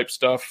hair type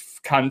stuff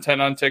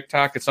content on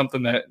TikTok. It's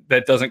something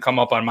that doesn't come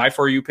up on my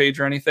For You page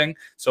or anything.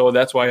 So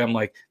that's why I'm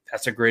like,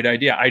 that's a great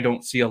idea. I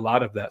don't see a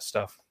lot of that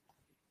stuff.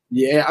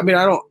 Yeah, I mean,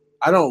 I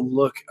don't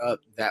look up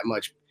that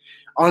much.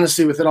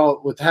 Honestly, with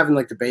having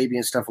like the baby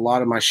and stuff, a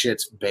lot of my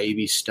shit's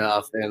baby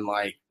stuff, and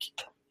like,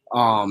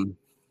 I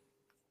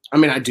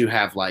mean, I do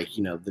have like,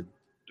 you know, the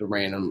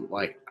random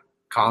like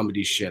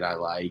comedy shit I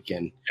like,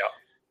 and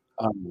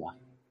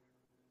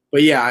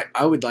but yeah,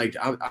 I would like.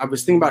 I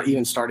was thinking about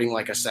even starting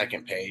like a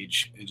second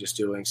page and just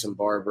doing some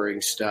barbering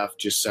stuff,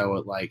 just so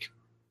it like,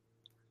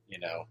 you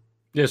know.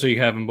 Yeah, so you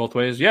have them both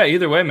ways. Yeah,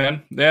 either way,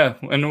 man. Yeah,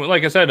 and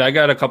like I said, I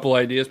got a couple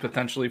ideas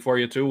potentially for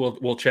you too.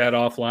 We'll chat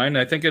offline.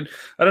 I think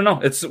I don't know.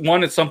 It's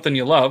something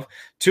you love.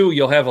 2,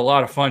 you'll have a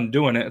lot of fun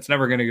doing it. It's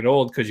never going to get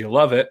old because you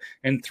love it.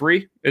 And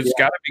 3, it's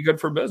got to be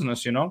good for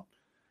business, you know.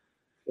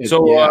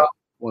 So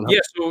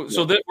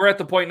we're at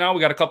the point now.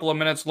 We got a couple of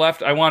minutes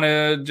left. I want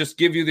to just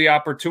give you the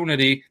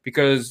opportunity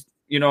because,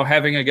 you know,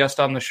 having a guest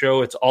on the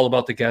show, it's all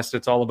about the guest.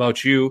 It's all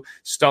about you,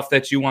 stuff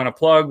that you want to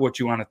plug, what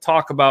you want to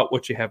talk about,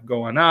 what you have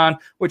going on,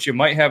 what you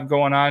might have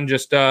going on.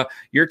 Just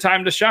your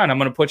time to shine. I'm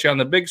going to put you on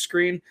the big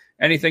screen.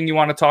 Anything you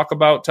want to talk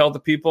about, tell the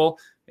people,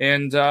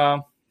 and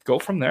go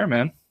from there,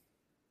 man.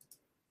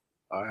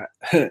 All right.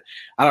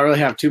 I don't really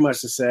have too much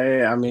to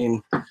say. I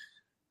mean,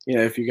 you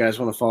know, if you guys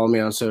want to follow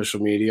me on social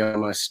media,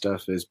 my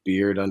stuff is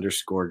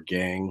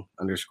beard_gang_actual.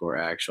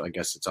 I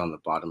guess it's on the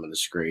bottom of the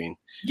screen.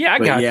 Yeah, I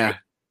got you.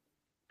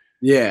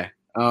 Yeah.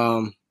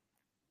 I'm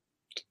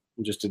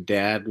just a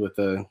dad with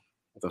a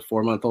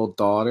 4-month-old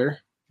daughter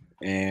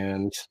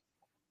and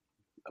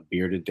a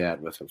bearded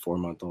dad with a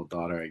 4-month-old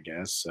daughter, I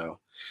guess. So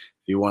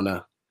if you want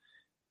to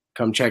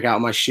come check out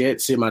my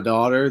shit, see my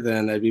daughter,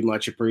 then that'd be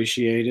much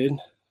appreciated.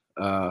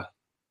 Other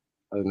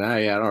than that,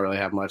 yeah, I don't really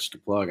have much to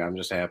plug. I'm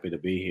just happy to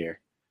be here.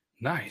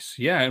 Nice.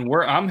 Yeah, and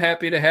I'm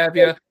happy to have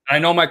you. I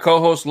know my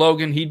co-host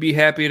Logan, he'd be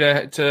happy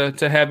to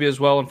have you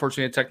as well.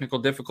 Unfortunately, technical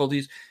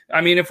difficulties.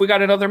 I mean, if we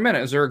got another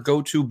minute, is there a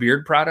go-to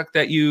beard product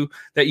that you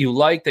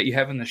like, that you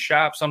have in the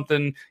shop,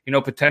 something, you know,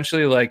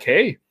 potentially like,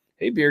 hey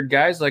beard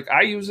guys, like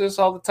I use this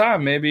all the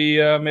time. Maybe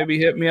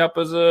hit me up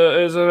as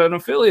an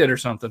affiliate or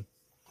something.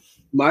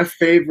 My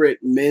favorite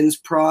men's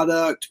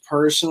product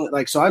personally,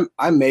 like, so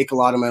I make a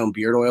lot of my own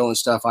beard oil and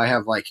stuff. I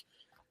have like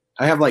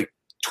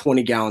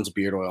 20 gallons of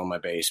beard oil in my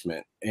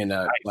basement, and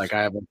nice. Like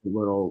I have a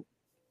little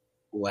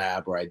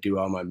lab where I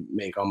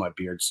make all my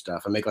beard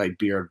stuff. I make like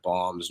beard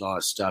balms and all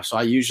that stuff. So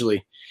I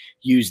usually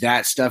use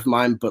that stuff in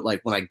mine. But like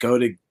when I go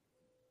to,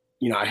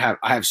 you know, I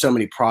have so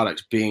many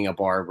products being a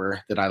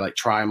barber that I like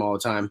try them all the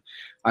time.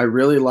 I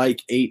really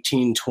like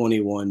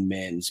 1821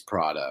 men's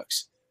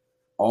products.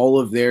 All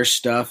of their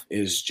stuff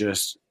is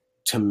just,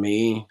 to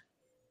me,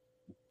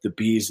 the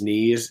bee's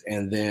knees.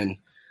 And then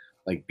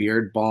like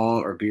beard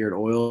balm or beard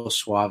oil,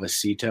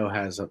 Suavecito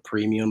has a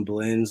premium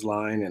blends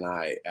line, and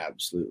I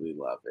absolutely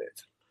love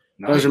it.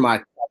 Nice. Those are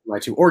my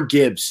 2. Or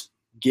Gibbs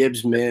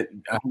mint.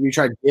 Have you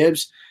tried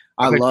Gibbs?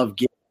 I love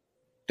Gibbs.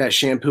 That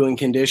shampoo and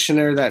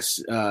conditioner.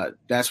 That's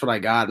what I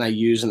got and I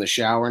use in the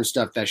shower and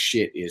stuff. That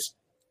shit is.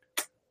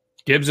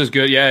 Gibbs is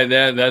good. Yeah,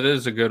 that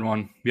is a good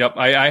one. Yep.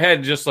 I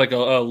had just like a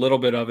little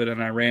bit of it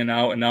and I ran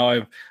out, and now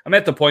I'm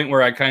at the point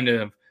where I kind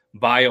of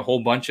buy a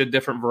whole bunch of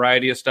different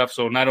variety of stuff.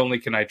 So not only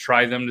can I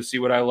try them to see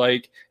what I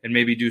like and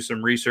maybe do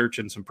some research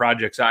and some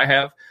projects I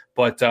have,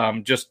 but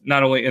just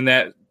not only in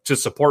that to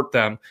support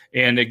them,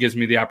 and it gives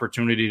me the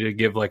opportunity to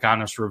give like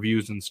honest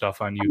reviews and stuff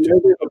on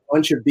YouTube. There's a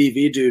bunch of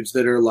BV dudes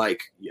that are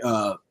like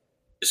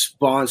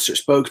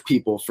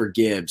spokespeople for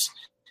Gibbs,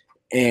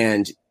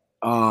 and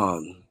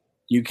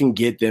you can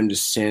get them to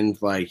send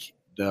like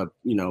the,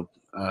 you know,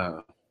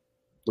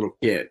 little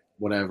kit,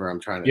 whatever I'm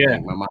trying to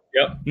think. My mind.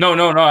 Yep.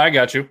 No, I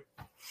got you.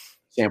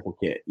 Sample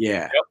kit,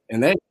 yeah. Yep.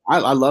 And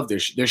I love their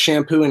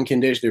shampoo and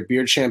conditioner, their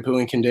beard shampoo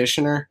and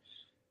conditioner.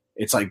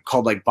 It's like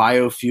called like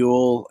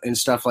biofuel and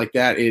stuff like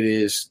that. It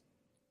is,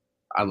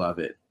 I love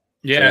it.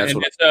 Yeah, so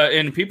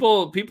and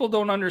people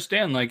don't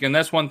understand, like, and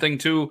that's one thing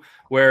too,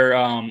 where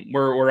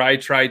I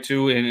try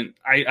to, and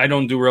I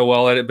don't do real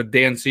well at it, but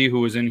Dan C, who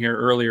was in here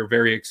earlier,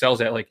 very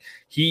excels at, like,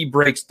 he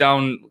breaks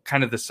down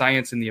kind of the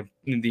science and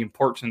the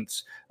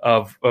importance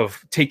of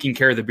taking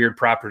care of the beard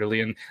properly.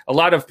 And a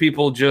lot of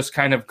people just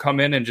kind of come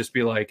in and just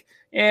be like,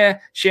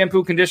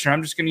 shampoo, conditioner,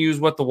 I'm just going to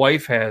use what the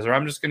wife has, or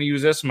I'm just going to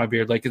use this in my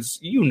beard. Like, it's,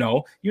 you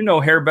know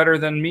hair better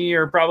than me,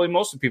 or probably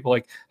most of the people,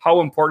 like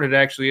how important it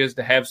actually is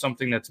to have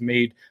something that's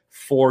made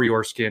for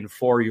your skin,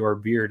 for your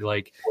beard.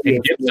 Like,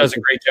 and Gibbs does a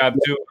great job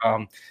too.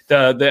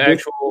 The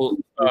actual,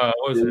 what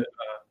was it?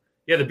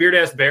 The Beard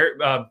Ass Bear,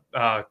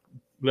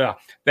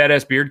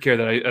 Badass Beard Care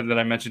that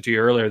I mentioned to you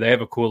earlier. They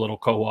have a cool little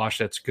co-wash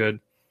that's good.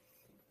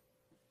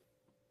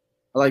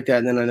 I like that.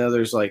 And then I know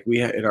there's like,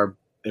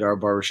 at our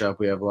barbershop,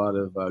 we have a lot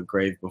of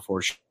grave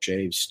before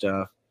shave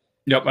stuff.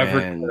 Yep, I've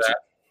heard of that.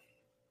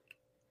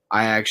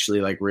 I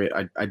actually like,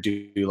 I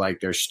do like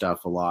their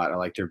stuff a lot. I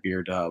like their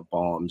beard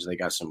balms. They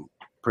got some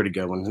pretty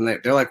good ones. And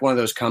they're like one of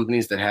those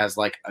companies that has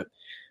like,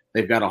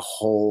 they've got a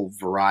whole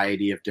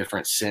variety of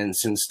different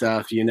scents and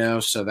stuff, you know?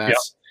 So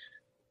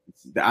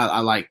I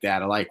like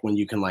that. I like when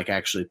you can like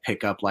actually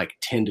pick up like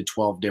 10 to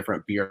 12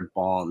 different beard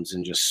balms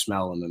and just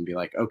smell them and be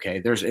like, okay,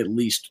 there's at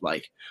least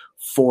like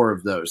 4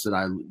 of those that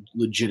I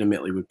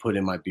legitimately would put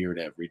in my beard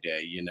every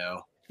day, you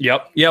know?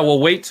 Yep. Yeah. Well,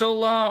 wait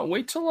till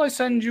I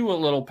send you a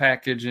little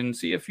package and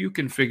see if you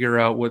can figure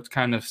out what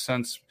kind of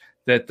scents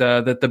that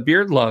the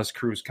Beard Laws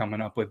crew is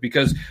coming up with,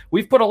 because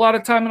we've put a lot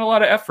of time and a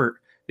lot of effort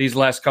these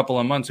last couple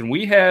of months, and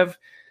we have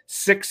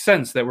 6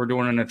 scents that we're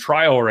doing in a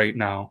trial right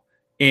now.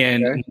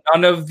 And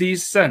none of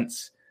these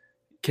scents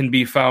can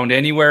be found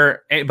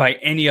anywhere by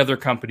any other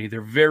company.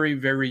 They're very,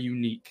 very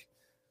unique.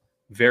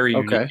 Very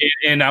unique.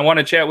 And I want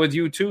to chat with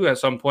you too at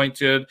some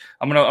point. I'm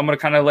gonna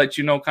kind of let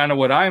you know kind of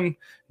what I'm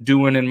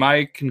doing in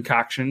my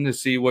concoction to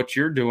see what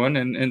you're doing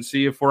and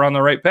see if we're on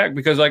the right pack.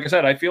 Because like I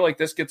said, I feel like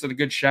this gets a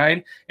good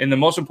shine. And the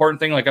most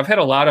important thing, like I've had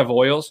a lot of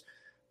oils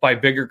by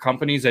bigger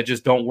companies that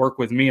just don't work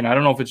with me. And I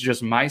don't know if it's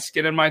just my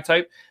skin and my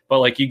type, but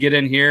like you get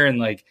in here and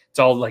like it's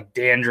all like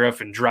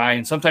dandruff and dry,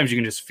 and sometimes you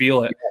can just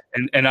feel it.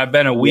 And I've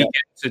been a week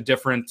into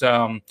different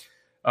different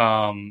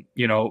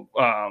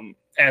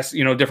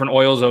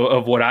oils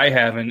of what I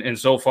have, and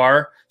so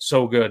far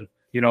so good.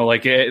 You know,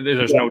 like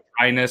there's no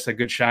dryness, a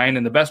good shine,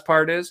 and the best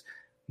part is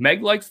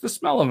Meg likes the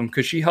smell of them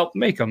because she helped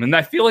make them. And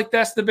I feel like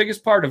that's the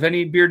biggest part of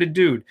any bearded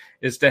dude,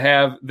 is to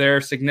have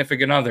their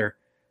significant other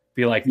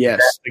be like, yes,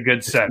 that's a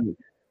good scent.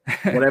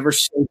 Whatever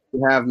scent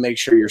you have, make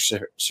sure your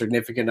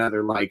significant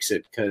other likes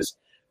it, because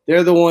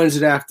they're the ones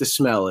that have to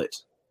smell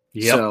it.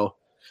 Yep. So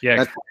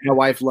that's why my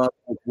wife loves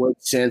like wood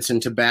scents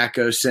and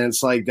tobacco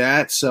scents like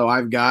that. So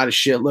I've got a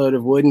shitload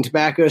of wood and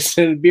tobacco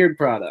scented beard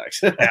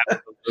products.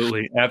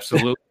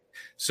 Absolutely.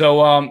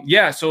 So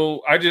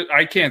so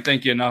I can't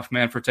thank you enough,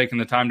 man, for taking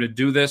the time to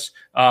do this.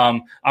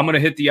 I'm gonna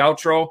hit the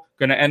outro,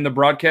 gonna end the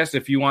broadcast.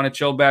 If you want to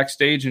chill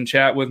backstage and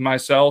chat with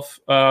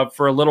myself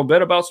for a little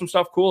bit about some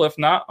stuff, cool. If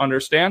not,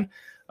 understand.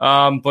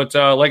 But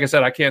like I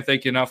said, I can't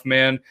thank you enough,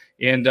 man.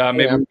 And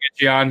maybe we'll get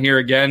you on here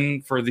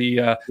again for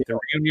the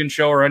reunion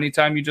show, or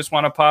anytime you just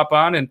want to pop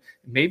on. And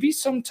maybe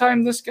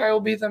sometime this guy will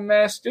be the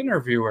masked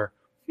interviewer.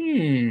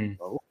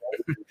 So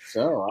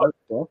I'll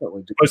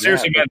definitely do that.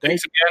 Seriously, man,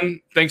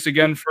 thanks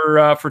again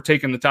for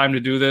taking the time to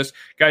do this.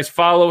 Guys,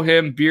 follow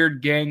him,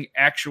 Beard Gang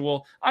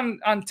Actual, on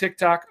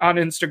TikTok, on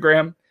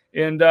Instagram.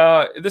 And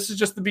this is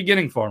just the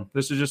beginning for him.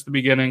 This is just the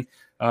beginning.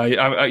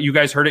 You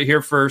guys heard it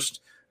here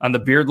first on the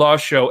Beard Law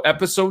Show,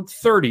 episode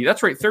 30.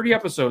 That's right, 30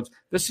 episodes.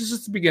 This is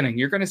just the beginning.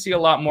 You're going to see a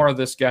lot more of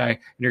this guy, and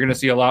you're going to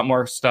see a lot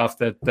more stuff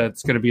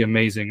that's going to be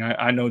amazing.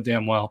 I know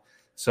damn well.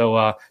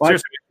 So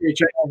seriously, you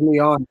having me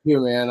on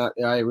too, man.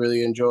 I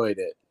really enjoyed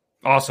it.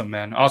 Awesome,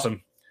 man.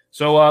 Awesome.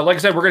 So like I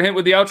said, we're going to hit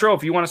with the outro.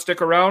 If you want to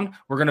stick around,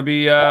 we're going to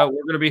be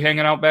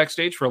hanging out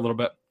backstage for a little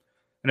bit.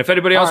 And if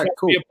anybody else wants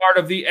to be a part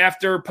of the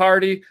after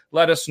party,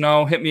 let us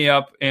know. Hit me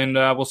up, and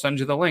we'll send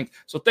you the link.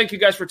 So thank you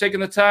guys for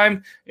taking the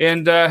time,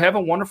 and have a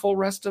wonderful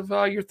rest of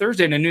your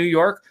Thursday. And in New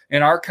York,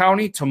 in our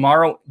county,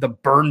 tomorrow, the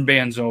burn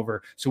ban's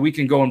over. So we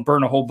can go and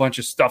burn a whole bunch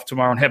of stuff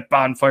tomorrow and have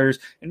bonfires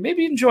and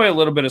maybe enjoy a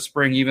little bit of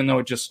spring, even though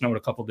it just snowed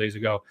a couple days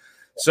ago.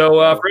 So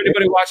for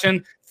anybody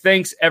watching,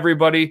 thanks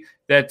everybody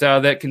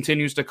that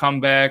continues to come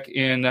back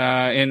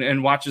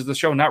and watches the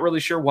show. Not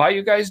really sure why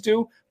you guys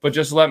do, but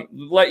just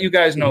let you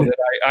guys know that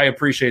I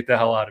appreciate the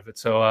hell out of it.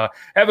 So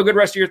have a good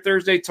rest of your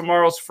Thursday.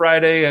 Tomorrow's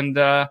Friday, and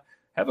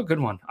have a good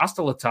one.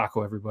 Hasta la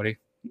taco, everybody.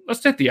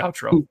 Let's hit the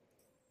outro.